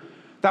together.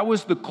 That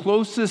was the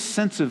closest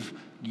sense of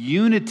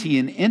unity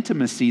and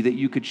intimacy that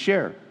you could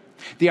share.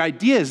 The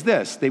idea is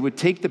this: they would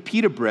take the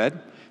pita bread,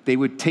 They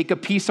would take a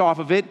piece off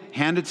of it,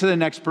 hand it to the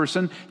next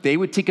person. They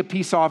would take a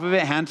piece off of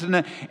it, hand it to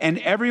the and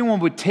everyone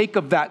would take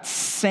of that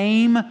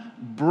same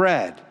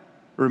bread.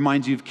 It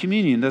reminds you of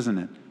communion, doesn't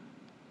it?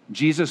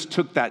 Jesus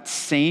took that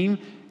same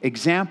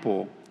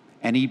example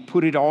and he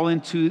put it all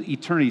into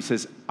eternity. He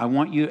says, I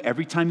want you,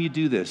 every time you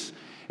do this,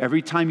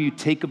 every time you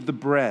take of the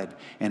bread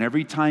and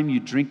every time you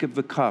drink of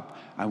the cup,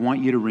 I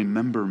want you to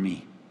remember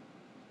me.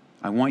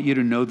 I want you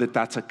to know that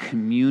that's a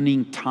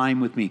communing time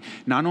with me.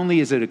 Not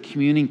only is it a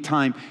communing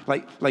time,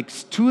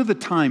 like two of the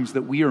times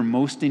that we are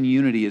most in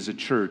unity as a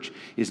church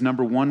is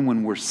number one,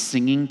 when we're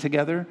singing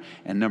together,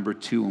 and number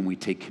two, when we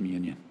take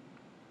communion.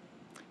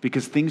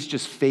 Because things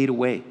just fade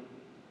away.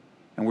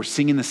 And we're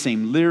singing the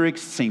same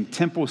lyrics, same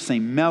tempo,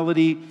 same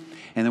melody,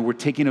 and then we're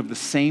taking of the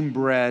same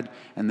bread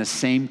and the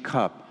same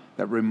cup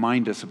that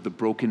remind us of the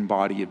broken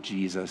body of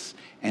Jesus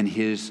and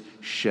his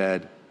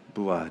shed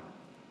blood.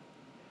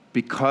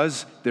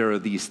 Because there are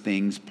these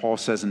things, Paul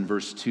says in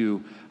verse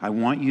 2, I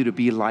want you to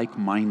be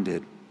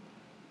like-minded.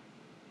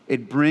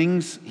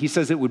 He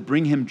says it would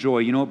bring him joy.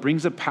 You know, it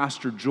brings a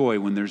pastor joy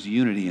when there's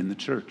unity in the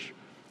church.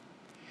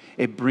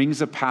 It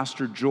brings a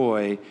pastor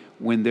joy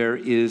when there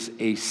is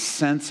a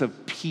sense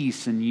of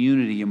peace and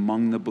unity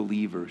among the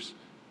believers.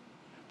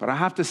 But I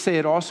have to say,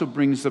 it also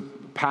brings the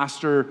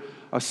pastor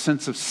a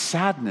sense of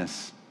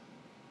sadness,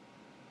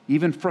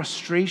 even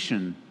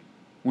frustration,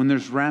 when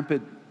there's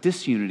rampant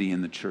disunity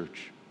in the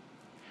church.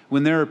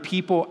 When there are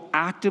people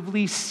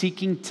actively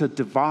seeking to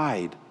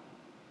divide,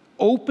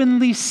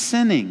 openly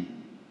sinning,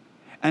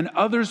 and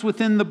others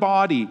within the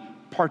body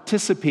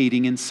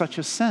participating in such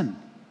a sin.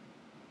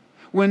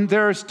 When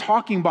there is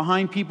talking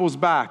behind people's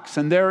backs,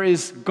 and there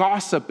is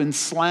gossip and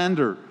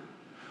slander,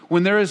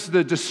 when there is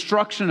the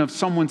destruction of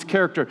someone's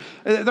character.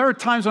 There are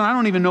times when I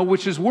don't even know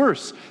which is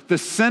worse, the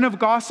sin of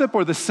gossip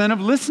or the sin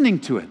of listening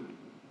to it.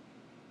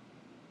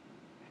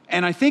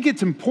 And I think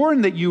it's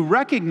important that you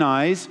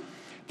recognize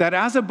that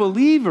as a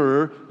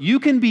believer, you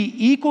can be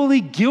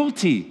equally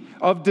guilty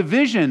of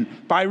division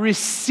by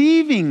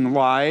receiving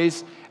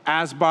lies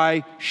as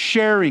by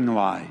sharing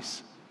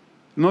lies.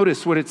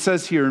 Notice what it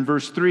says here in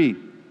verse 3.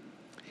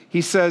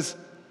 He says,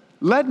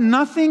 let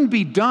nothing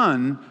be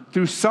done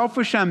through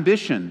selfish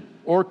ambition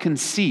or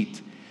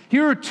conceit.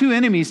 Here are two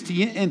enemies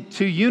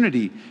to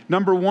unity.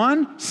 Number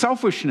one,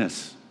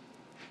 selfishness,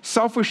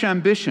 selfish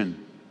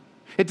ambition.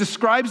 It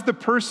describes the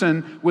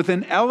person with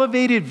an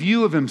elevated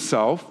view of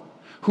himself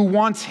who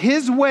wants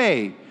his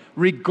way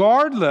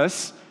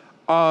regardless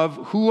of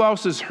who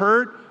else is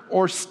hurt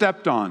or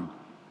stepped on.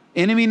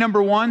 Enemy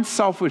number one,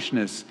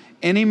 selfishness.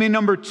 Enemy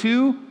number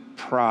two,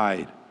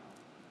 pride,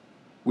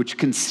 which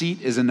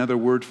conceit is another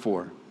word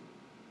for.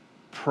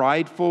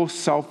 Prideful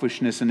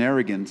selfishness and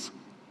arrogance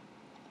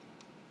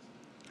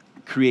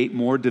create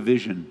more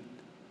division.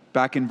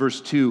 Back in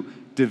verse 2,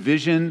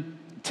 division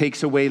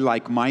takes away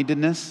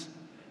like-mindedness.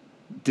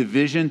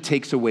 Division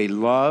takes away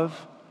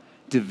love.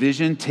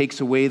 Division takes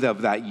away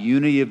that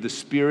unity of the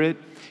Spirit,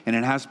 and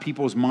it has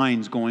people's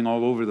minds going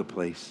all over the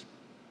place.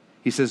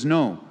 He says,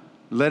 no,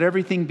 let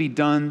everything be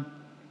done,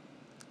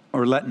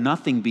 or let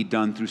nothing be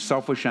done through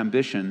selfish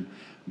ambition,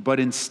 but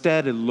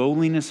instead a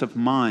lowliness of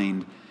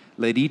mind,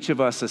 let each of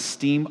us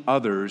esteem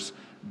others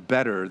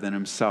better than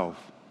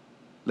himself.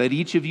 Let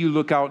each of you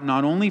look out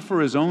not only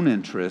for his own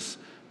interests,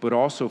 but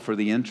also for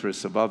the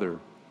interests of others.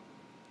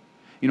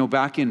 You know,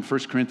 back in 1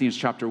 Corinthians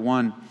chapter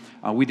 1,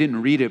 we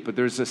didn't read it, but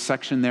there's a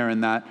section there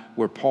in that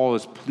where Paul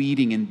is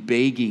pleading and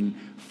begging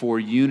for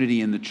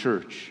unity in the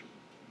church.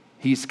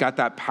 He's got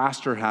that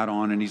pastor hat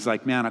on, and he's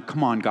like, man,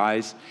 come on,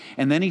 guys.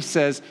 And then he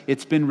says,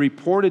 it's been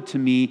reported to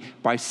me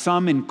by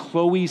some in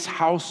Chloe's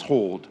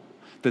household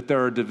that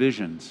there are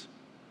divisions.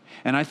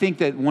 And I think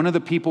that one of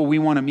the people we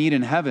want to meet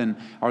in heaven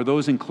are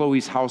those in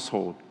Chloe's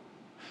household.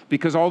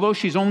 Because although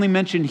she's only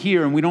mentioned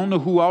here, and we don't know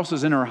who else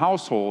is in her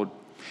household,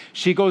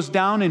 she goes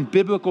down in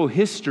biblical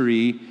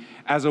history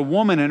as a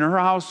woman in her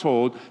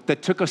household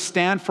that took a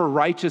stand for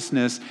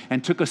righteousness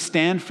and took a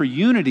stand for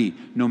unity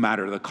no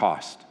matter the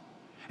cost.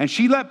 And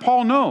she let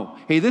Paul know,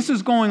 hey, this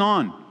is going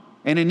on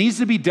and it needs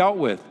to be dealt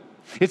with.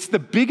 It's the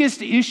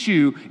biggest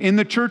issue in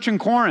the church in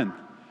Corinth.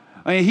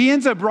 He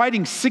ends up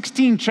writing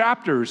 16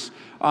 chapters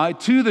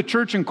to the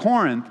church in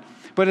Corinth,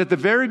 but at the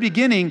very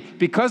beginning,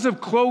 because of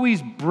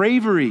Chloe's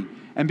bravery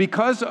and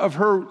because of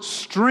her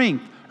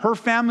strength, her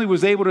family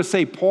was able to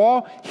say,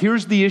 Paul,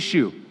 here's the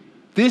issue.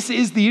 This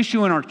is the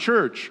issue in our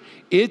church.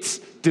 It's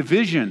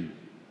division.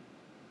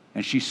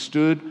 And she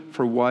stood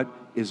for what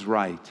is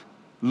right,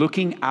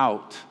 looking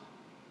out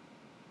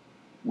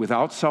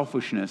without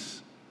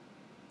selfishness,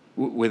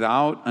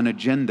 without an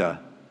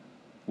agenda,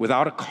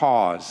 without a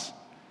cause,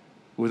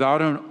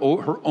 without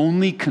her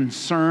only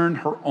concern,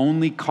 her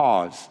only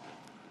cause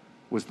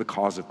was the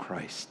cause of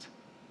Christ.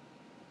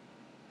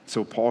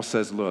 So Paul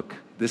says, look,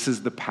 this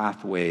is the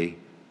pathway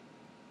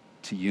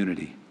to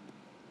unity,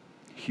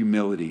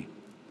 humility.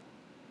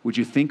 Would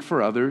you think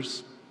for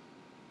others?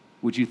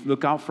 Would you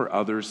look out for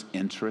others'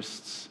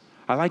 interests?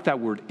 I like that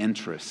word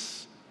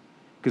interests,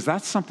 because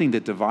that's something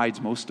that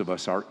divides most of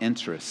us, our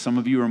interests. Some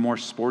of you are more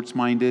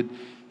sports-minded.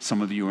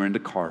 Some of you are into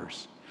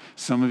cars.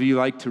 Some of you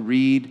like to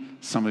read,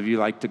 some of you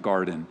like to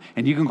garden.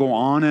 And you can go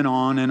on and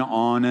on and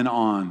on and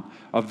on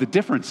of the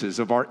differences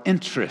of our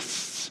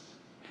interests.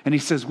 And he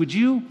says, would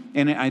you,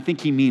 and I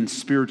think he means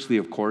spiritually,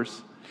 of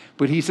course,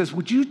 but he says,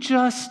 would you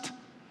just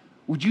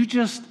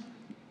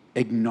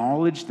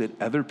acknowledge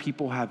that other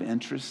people have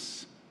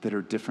interests that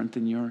are different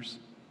than yours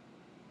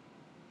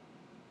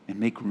and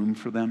make room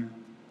for them?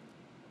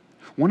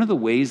 One of the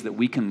ways that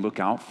we can look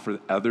out for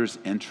others'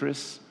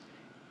 interests,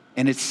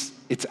 and it's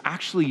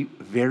actually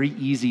very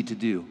easy to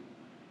do,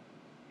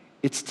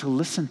 it's to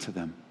listen to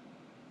them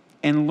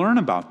and learn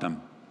about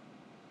them.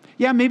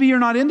 Yeah, maybe you're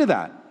not into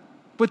that,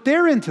 but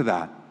they're into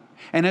that.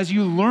 And as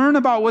you learn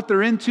about what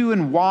they're into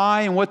and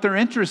why and what their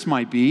interests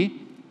might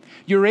be,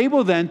 you're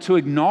able then to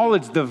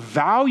acknowledge the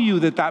value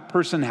that that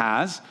person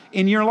has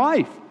in your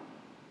life.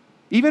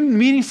 Even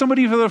meeting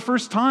somebody for the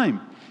first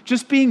time,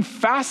 just being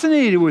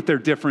fascinated with their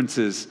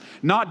differences,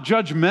 not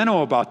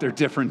judgmental about their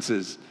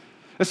differences,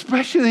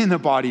 especially in the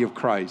body of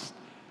Christ,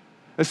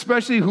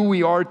 especially who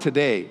we are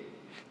today.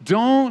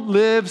 Don't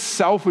live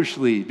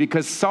selfishly,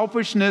 because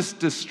selfishness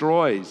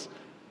destroys.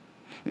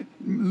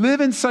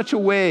 Live in such a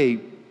way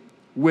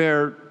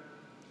where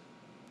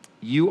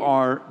you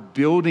are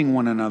building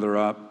one another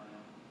up,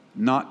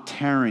 not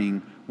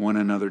tearing one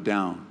another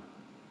down.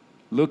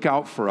 Look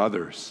out for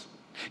others.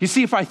 You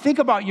see, if I think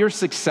about your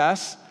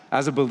success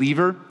as a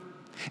believer,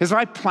 as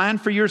I plan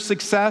for your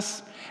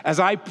success, as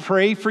I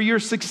pray for your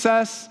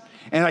success,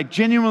 and I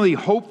genuinely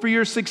hope for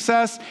your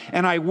success,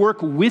 and I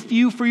work with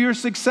you for your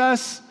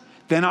success,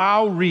 then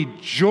I'll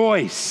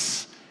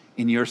rejoice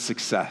in your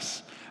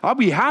success. I'll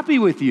be happy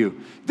with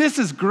you. This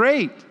is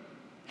great.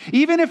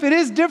 Even if it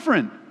is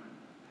different.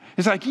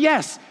 It's like,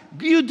 yes,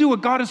 you do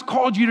what God has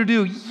called you to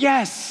do.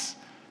 Yes,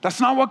 that's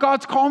not what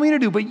God's called me to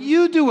do, but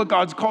you do what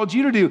God's called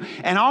you to do,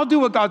 and I'll do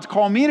what God's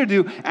called me to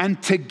do,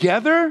 and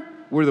together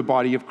we're the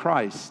body of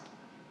Christ.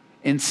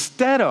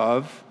 Instead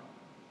of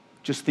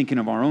just thinking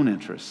of our own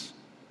interests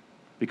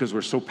because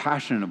we're so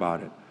passionate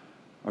about it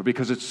or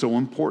because it's so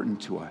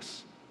important to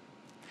us.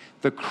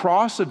 The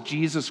cross of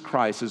Jesus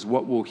Christ is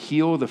what will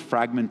heal the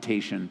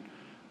fragmentation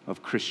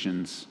of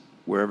Christians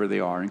wherever they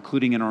are,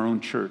 including in our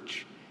own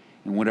church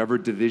and whatever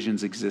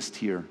divisions exist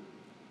here.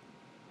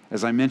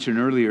 As I mentioned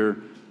earlier,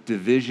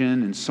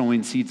 division and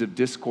sowing seeds of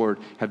discord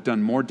have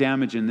done more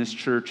damage in this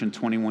church in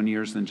 21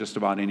 years than just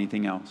about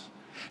anything else.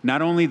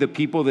 Not only the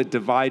people that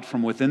divide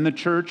from within the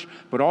church,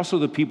 but also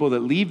the people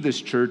that leave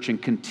this church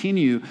and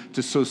continue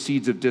to sow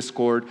seeds of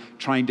discord,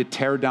 trying to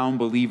tear down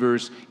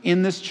believers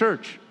in this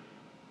church.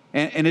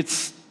 And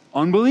it's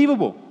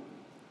unbelievable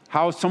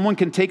how someone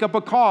can take up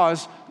a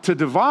cause to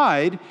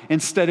divide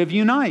instead of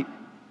unite.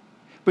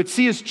 But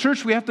see, as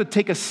church, we have to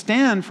take a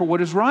stand for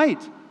what is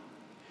right.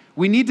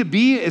 We need to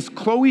be as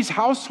Chloe's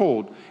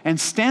household and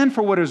stand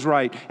for what is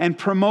right and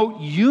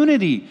promote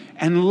unity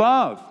and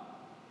love,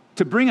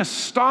 to bring a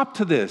stop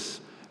to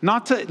this,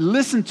 not to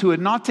listen to it,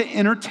 not to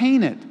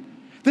entertain it.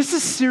 This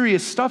is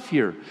serious stuff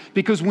here,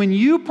 because when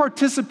you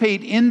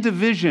participate in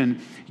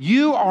division,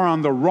 you are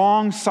on the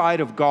wrong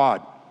side of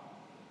God.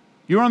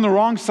 You're on the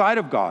wrong side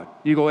of God.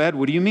 You go, Ed,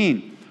 what do you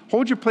mean?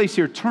 Hold your place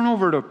here. Turn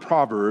over to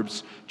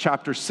Proverbs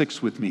chapter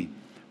 6 with me.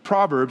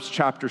 Proverbs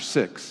chapter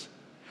 6.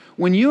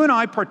 When you and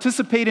I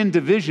participate in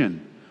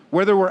division,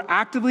 whether we're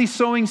actively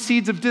sowing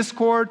seeds of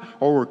discord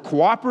or we're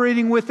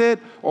cooperating with it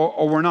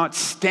or we're not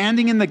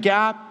standing in the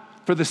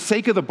gap for the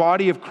sake of the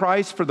body of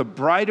Christ, for the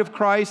bride of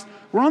Christ,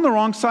 we're on the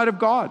wrong side of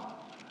God.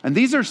 And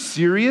these are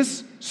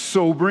serious,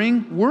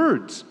 sobering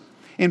words.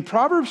 In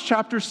Proverbs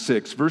chapter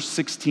 6, verse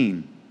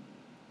 16,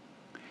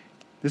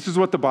 this is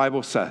what the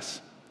Bible says.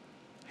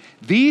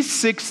 These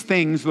 6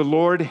 things the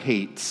Lord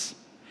hates,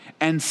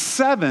 and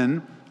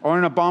 7 are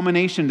an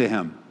abomination to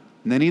him.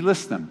 And then he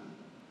lists them.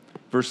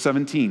 Verse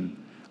 17,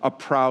 a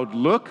proud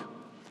look,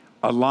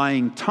 a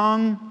lying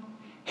tongue,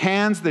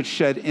 hands that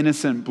shed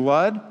innocent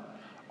blood,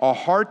 a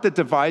heart that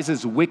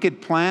devises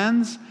wicked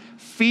plans,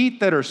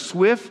 feet that are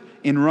swift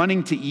in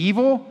running to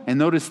evil. And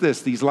notice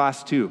this, these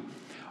last 2.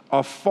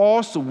 A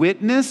false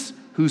witness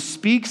who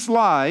speaks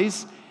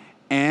lies,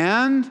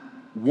 and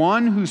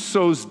one who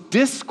sows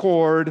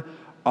discord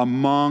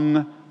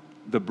among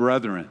the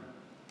brethren.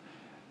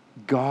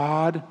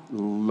 God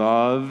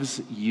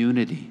loves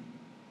unity.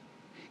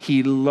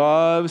 He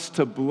loves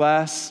to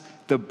bless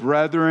the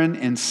brethren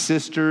and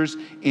sisters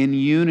in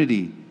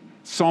unity.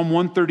 Psalm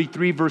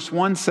 133 verse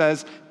 1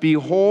 says,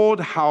 "Behold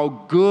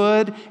how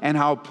good and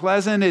how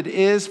pleasant it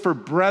is for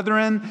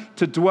brethren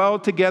to dwell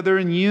together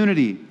in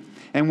unity."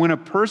 And when a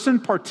person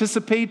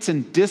participates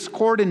in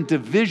discord and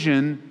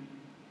division,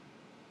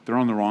 they're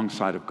on the wrong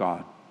side of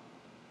God.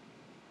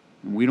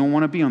 And we don't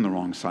want to be on the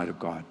wrong side of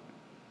God.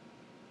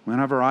 We want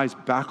to have our eyes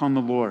back on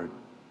the Lord.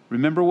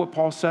 Remember what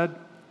Paul said?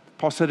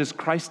 Paul said, is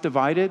Christ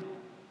divided?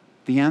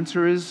 The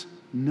answer is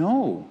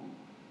no.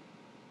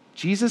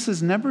 Jesus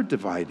is never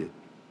divided.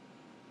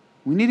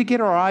 We need to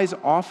get our eyes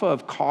off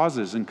of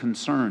causes and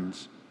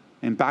concerns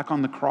and back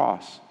on the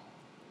cross.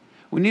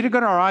 We need to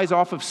get our eyes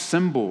off of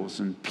symbols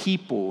and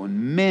people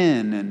and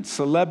men and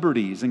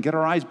celebrities and get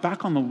our eyes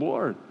back on the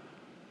Lord.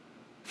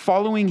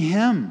 following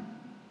him,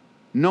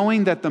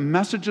 knowing that the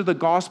message of the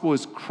gospel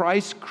is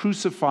Christ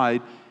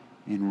crucified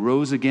and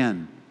rose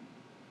again.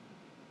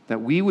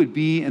 That we would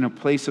be in a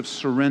place of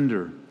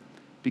surrender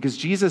because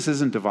Jesus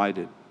isn't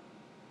divided.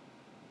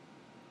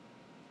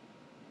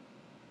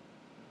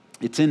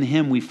 It's in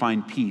him we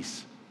find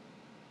peace.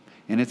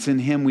 And it's in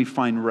him we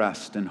find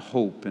rest and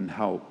hope and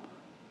help.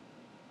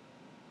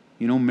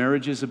 You know,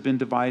 marriages have been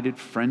divided,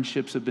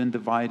 friendships have been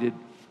divided,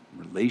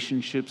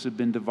 relationships have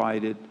been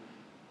divided,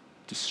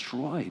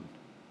 destroyed.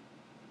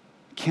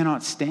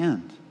 Cannot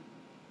stand.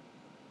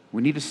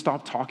 We need to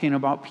stop talking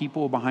about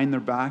people behind their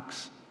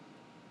backs.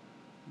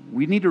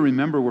 We need to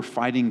remember we're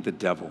fighting the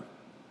devil.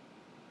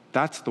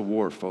 That's the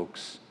war,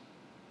 folks.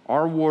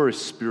 Our war is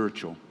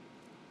spiritual.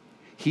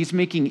 He's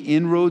making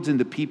inroads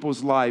into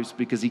people's lives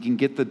because he can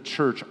get the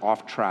church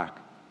off track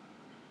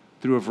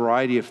through a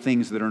variety of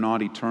things that are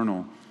not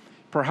eternal.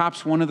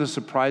 Perhaps one of the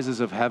surprises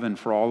of heaven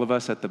for all of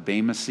us at the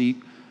Bema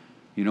seat,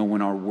 you know,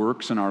 when our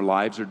works and our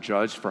lives are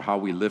judged for how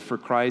we live for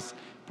Christ,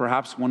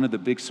 perhaps one of the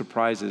big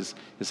surprises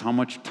is how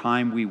much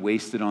time we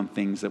wasted on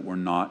things that were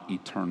not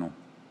eternal.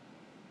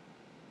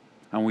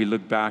 And we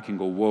look back and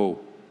go, whoa.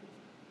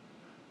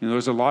 You know,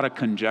 there's a lot of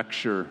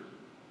conjecture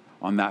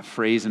on that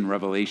phrase in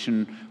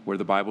Revelation where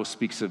the Bible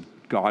speaks of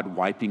God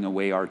wiping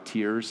away our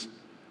tears.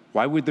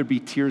 Why would there be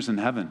tears in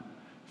heaven?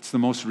 It's the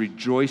most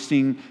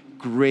rejoicing,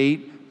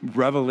 great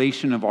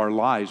revelation of our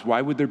lives.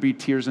 Why would there be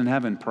tears in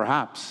heaven?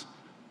 Perhaps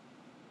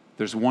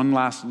there's one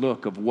last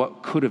look of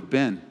what could have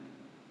been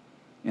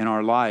in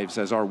our lives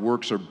as our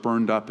works are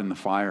burned up in the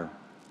fire.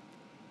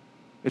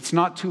 It's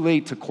not too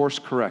late to course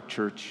correct,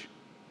 church.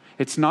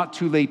 It's not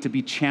too late to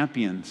be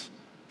champions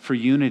for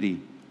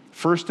unity.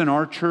 First in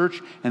our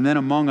church and then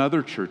among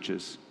other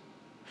churches.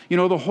 You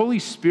know, the Holy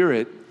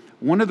Spirit,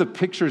 one of the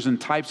pictures and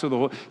types of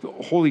the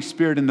Holy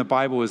Spirit in the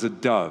Bible is a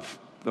dove.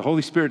 The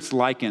Holy Spirit's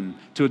likened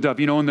to a dove.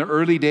 You know, in the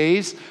early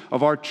days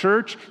of our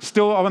church,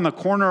 still on the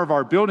corner of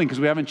our building, because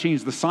we haven't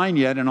changed the sign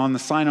yet, and on the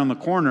sign on the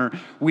corner,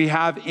 we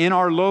have in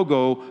our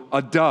logo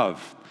a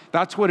dove.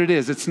 That's what it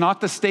is. It's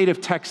not the state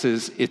of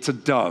Texas, it's a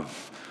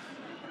dove.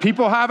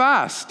 People have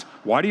asked,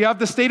 why do you have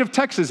the state of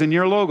Texas in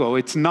your logo?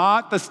 It's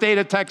not the state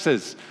of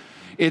Texas.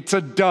 It's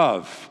a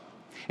dove.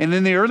 And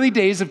in the early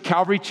days of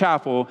Calvary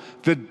Chapel,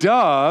 the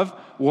dove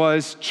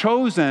was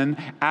chosen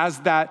as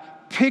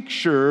that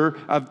picture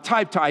of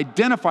type to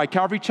identify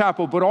Calvary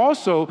Chapel, but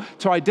also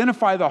to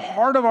identify the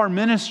heart of our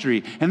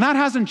ministry. And that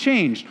hasn't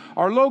changed.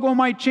 Our logo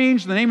might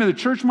change, the name of the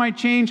church might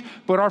change,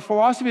 but our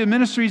philosophy of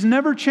ministry has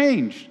never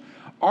changed.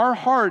 Our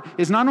heart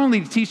is not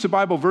only to teach the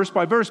Bible verse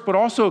by verse, but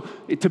also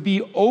to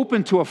be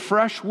open to a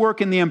fresh work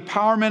in the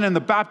empowerment and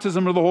the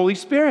baptism of the Holy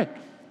Spirit.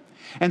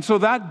 And so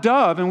that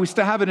dove, and we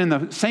still have it in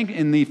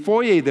the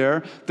foyer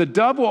there, the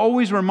dove will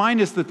always remind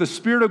us that the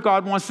Spirit of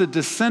God wants to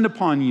descend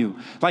upon you,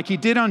 like he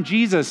did on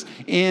Jesus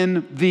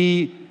in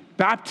the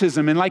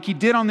baptism, and like he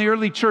did on the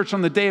early church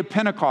on the day of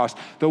Pentecost.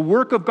 The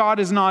work of God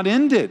is not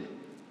ended.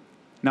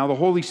 Now the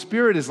Holy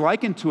Spirit is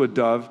likened to a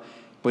dove,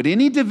 but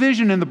any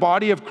division in the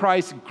body of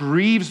Christ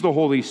grieves the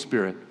Holy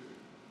Spirit,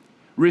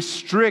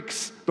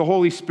 restricts the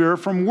Holy Spirit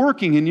from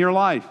working in your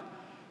life.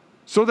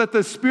 So that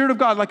the Spirit of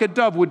God, like a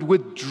dove, would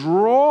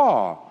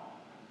withdraw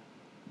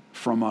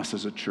from us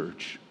as a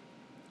church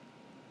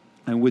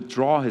and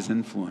withdraw his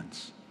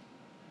influence.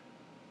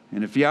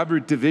 And if you have a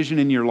division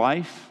in your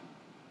life,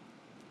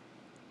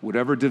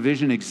 whatever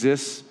division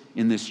exists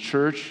in this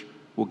church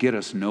will get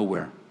us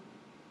nowhere.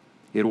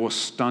 It will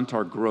stunt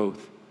our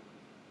growth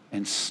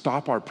and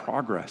stop our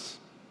progress.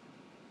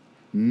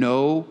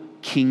 No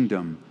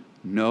kingdom,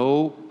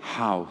 no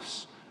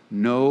house,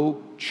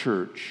 no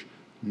church,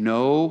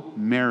 no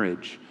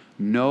marriage,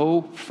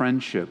 no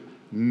friendship,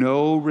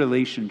 no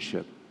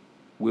relationship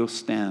will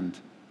stand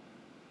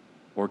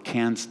or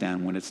can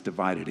stand when it's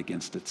divided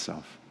against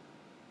itself.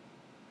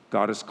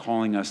 God is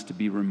calling us to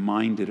be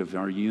reminded of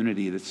our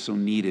unity that's so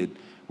needed.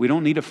 We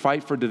don't need to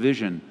fight for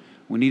division.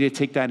 We need to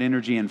take that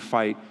energy and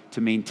fight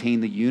to maintain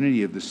the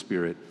unity of the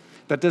Spirit.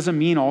 That doesn't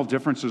mean all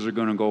differences are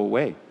going to go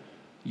away.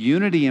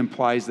 Unity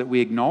implies that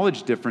we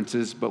acknowledge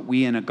differences, but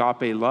we in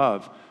agape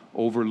love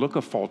overlook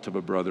a fault of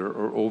a brother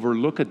or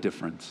overlook a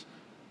difference.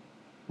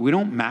 We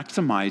don't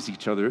maximize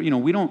each other. You know,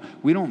 we don't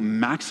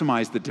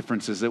maximize the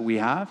differences that we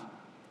have.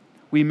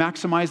 We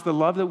maximize the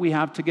love that we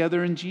have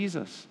together in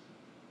Jesus.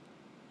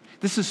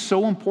 This is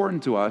so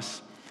important to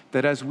us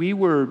that as we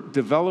were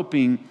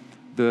developing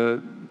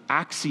the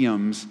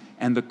axioms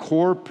and the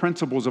core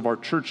principles of our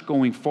church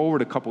going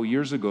forward a couple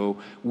years ago,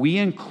 we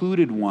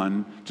included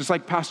one, just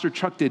like Pastor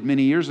Chuck did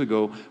many years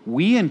ago,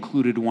 we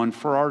included one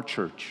for our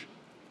church.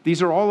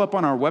 These are all up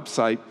on our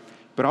website,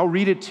 but I'll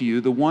read it to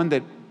you, the one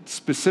that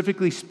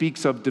specifically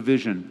speaks of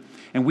division.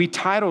 And we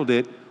titled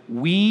it,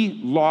 We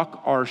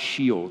Lock Our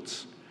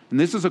Shields. And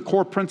this is a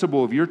core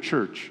principle of your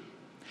church.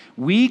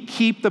 We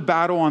keep the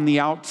battle on the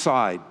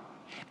outside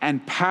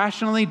and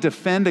passionately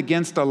defend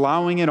against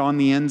allowing it on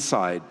the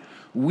inside.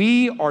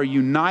 We are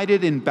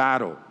united in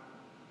battle.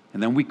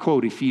 And then we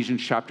quote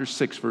Ephesians chapter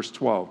 6, verse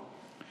 12.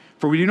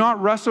 For we do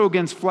not wrestle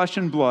against flesh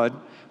and blood,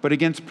 but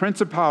against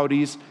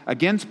principalities,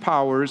 against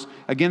powers,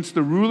 against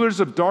the rulers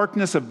of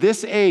darkness of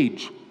this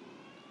age,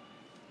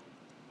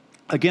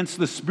 against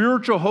the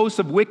spiritual hosts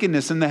of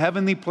wickedness in the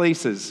heavenly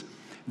places.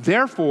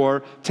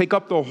 Therefore, take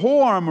up the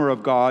whole armor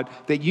of God,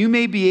 that you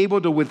may be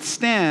able to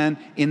withstand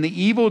in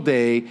the evil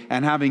day,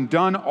 and having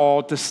done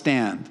all, to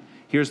stand.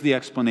 Here's the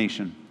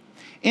explanation.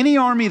 Any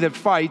army that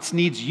fights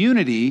needs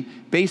unity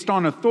based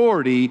on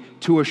authority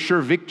to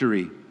assure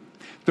victory.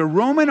 The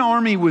Roman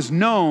army was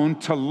known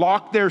to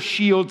lock their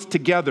shields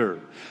together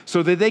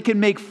so that they can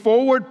make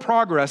forward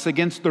progress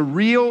against the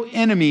real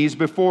enemies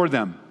before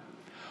them.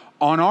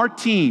 On our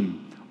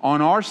team,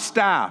 on our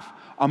staff,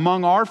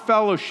 among our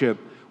fellowship,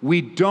 we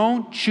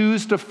don't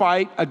choose to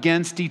fight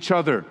against each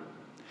other.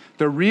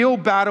 The real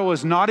battle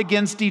is not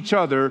against each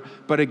other,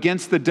 but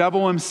against the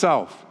devil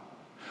himself.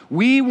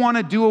 We want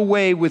to do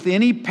away with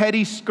any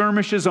petty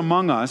skirmishes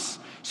among us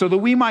so that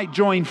we might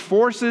join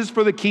forces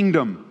for the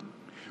kingdom.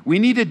 We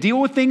need to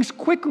deal with things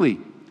quickly.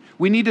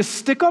 We need to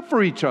stick up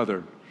for each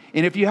other.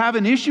 And if you have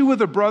an issue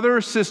with a brother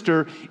or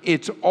sister,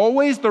 it's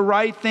always the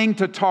right thing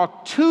to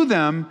talk to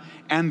them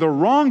and the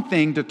wrong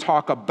thing to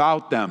talk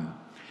about them.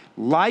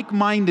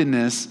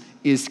 Like-mindedness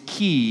is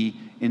key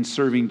in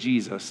serving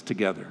Jesus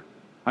together.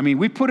 I mean,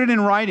 we put it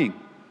in writing.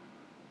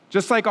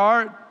 Just like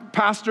our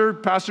Pastor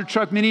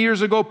Chuck many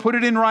years ago put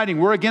it in writing.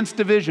 We're against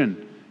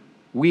division.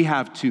 We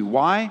have too.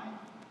 Why?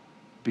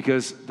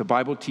 Because the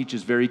Bible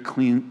teaches very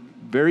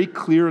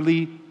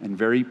clearly and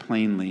very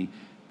plainly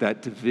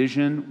that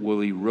division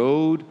will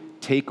erode,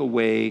 take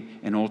away,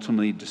 and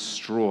ultimately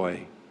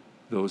destroy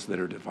those that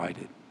are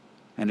divided.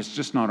 And it's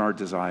just not our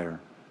desire.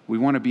 We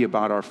want to be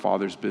about our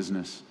Father's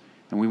business,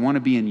 and we want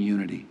to be in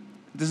unity.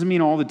 It doesn't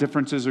mean all the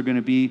differences are going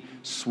to be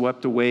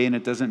swept away, and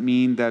it doesn't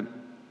mean that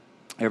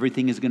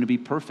everything is going to be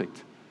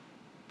perfect.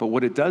 But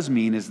what it does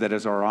mean is that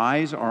as our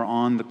eyes are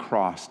on the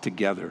cross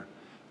together,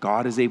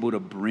 God is able to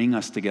bring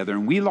us together,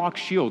 and we lock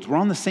shields. We're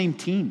on the same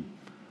team.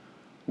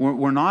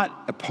 We're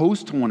not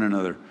opposed to one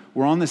another.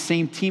 We're on the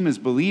same team as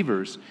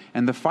believers,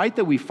 and the fight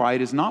that we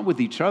fight is not with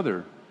each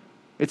other.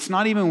 It's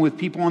not even with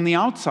people on the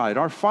outside.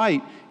 Our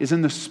fight is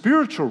in the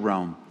spiritual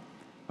realm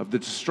of the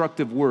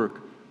destructive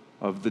work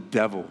of the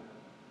devil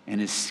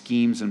and his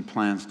schemes and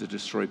plans to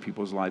destroy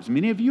people's lives.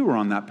 Many of you were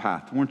on that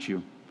path, weren't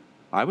you?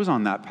 I was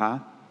on that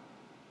path.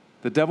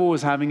 The devil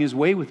was having his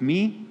way with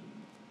me,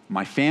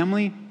 my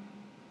family,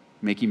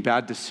 making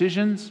bad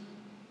decisions.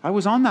 I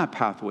was on that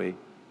pathway.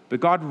 But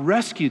God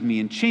rescued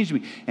me and changed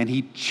me. And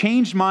He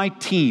changed my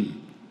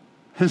team.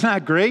 Isn't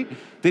that great?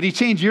 Did He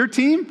change your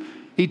team?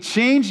 He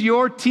changed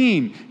your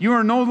team. You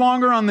are no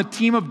longer on the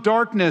team of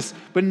darkness,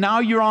 but now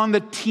you're on the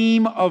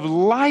team of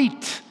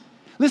light.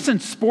 Listen,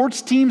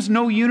 sports teams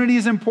know unity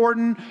is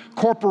important.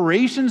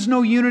 Corporations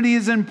know unity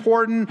is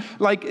important.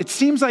 Like, it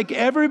seems like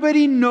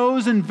everybody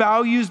knows and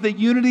values that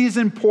unity is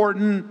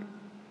important,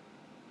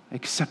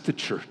 except the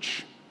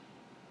church.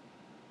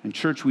 In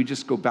church, we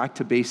just go back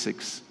to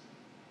basics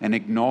and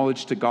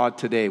acknowledge to God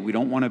today, we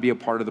don't want to be a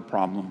part of the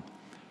problem.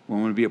 We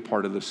want to be a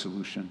part of the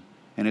solution.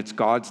 And it's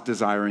God's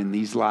desire in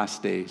these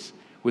last days,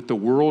 with the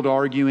world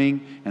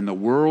arguing and the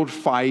world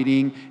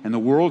fighting, and the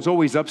world's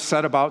always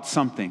upset about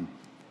something.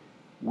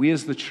 We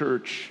as the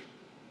church,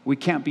 we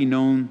can't be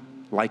known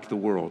like the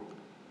world.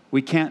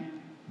 We can't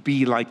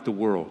be like the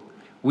world.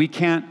 We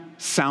can't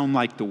sound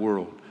like the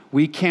world.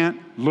 We can't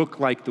look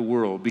like the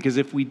world, because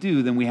if we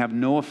do, then we have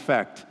no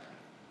effect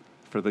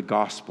for the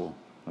gospel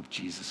of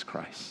Jesus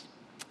Christ.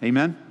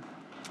 Amen?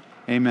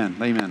 Amen.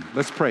 Amen.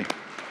 Let's pray.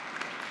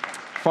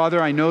 Father,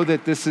 I know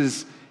that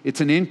it's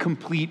an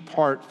incomplete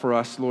part for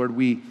us, Lord.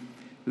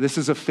 This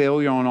is a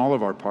failure on all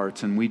of our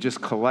parts, and we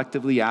just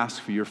collectively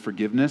ask for your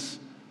forgiveness.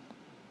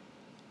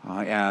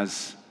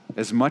 As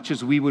much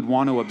as we would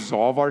want to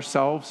absolve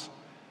ourselves,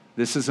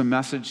 this is a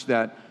message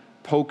that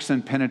pokes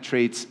and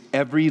penetrates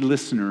every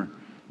listener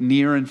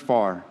near and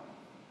far,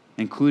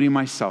 including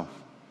myself.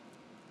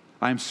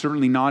 I am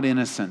certainly not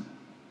innocent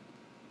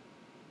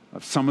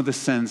of some of the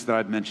sins that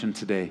I've mentioned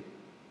today.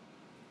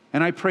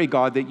 And I pray,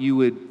 God, that you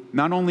would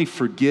not only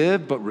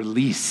forgive, but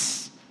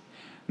release.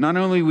 Not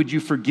only would you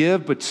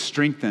forgive, but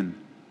strengthen.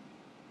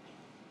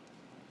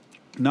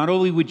 Not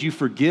only would you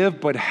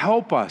forgive, but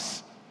help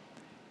us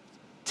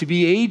to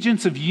be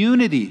agents of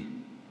unity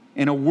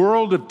in a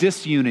world of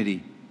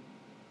disunity.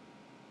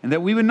 And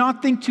that we would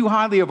not think too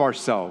highly of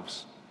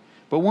ourselves,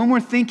 but when we're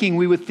thinking,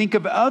 we would think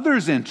of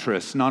others'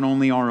 interests, not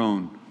only our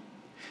own.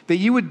 That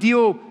you would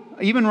deal,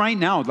 even right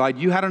now, like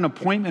you had an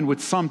appointment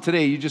with some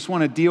today, you just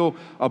want to deal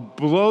a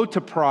blow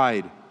to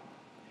pride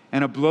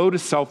and a blow to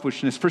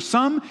selfishness. For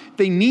some,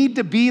 they need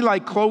to be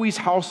like Chloe's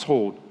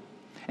household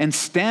and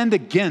stand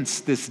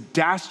against this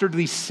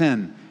dastardly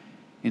sin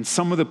in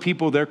some of the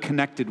people they're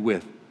connected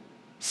with,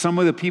 some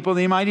of the people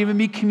they might even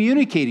be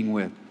communicating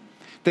with,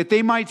 that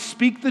they might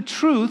speak the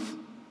truth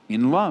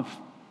in love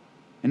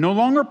and no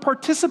longer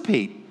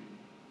participate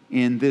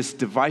in this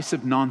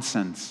divisive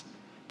nonsense,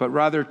 but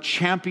rather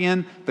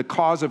champion the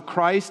cause of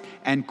Christ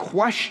and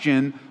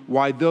question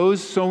why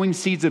those sowing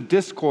seeds of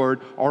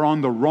discord are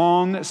on the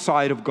wrong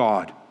side of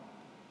God.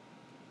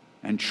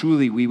 And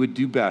truly, we would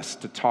do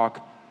best to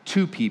talk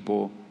to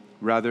people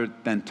rather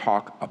than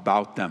talk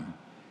about them.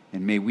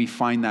 And may we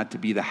find that to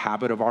be the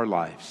habit of our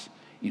lives.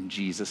 In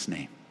Jesus'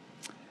 name,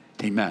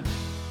 amen.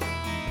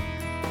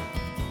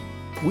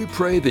 We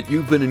pray that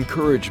you've been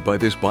encouraged by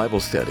this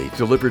Bible study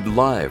delivered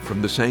live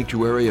from the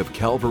sanctuary of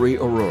Calvary,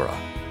 Aurora.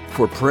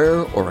 For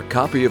prayer or a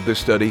copy of this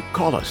study,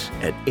 call us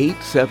at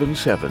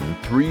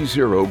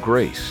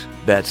 877-30-GRACE.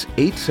 That's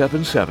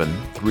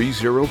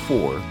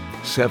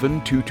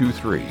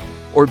 877-304-7223.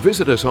 Or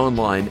visit us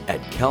online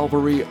at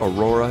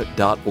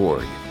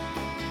calvaryaurora.org.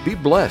 Be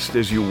blessed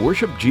as you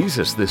worship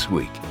Jesus this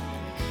week.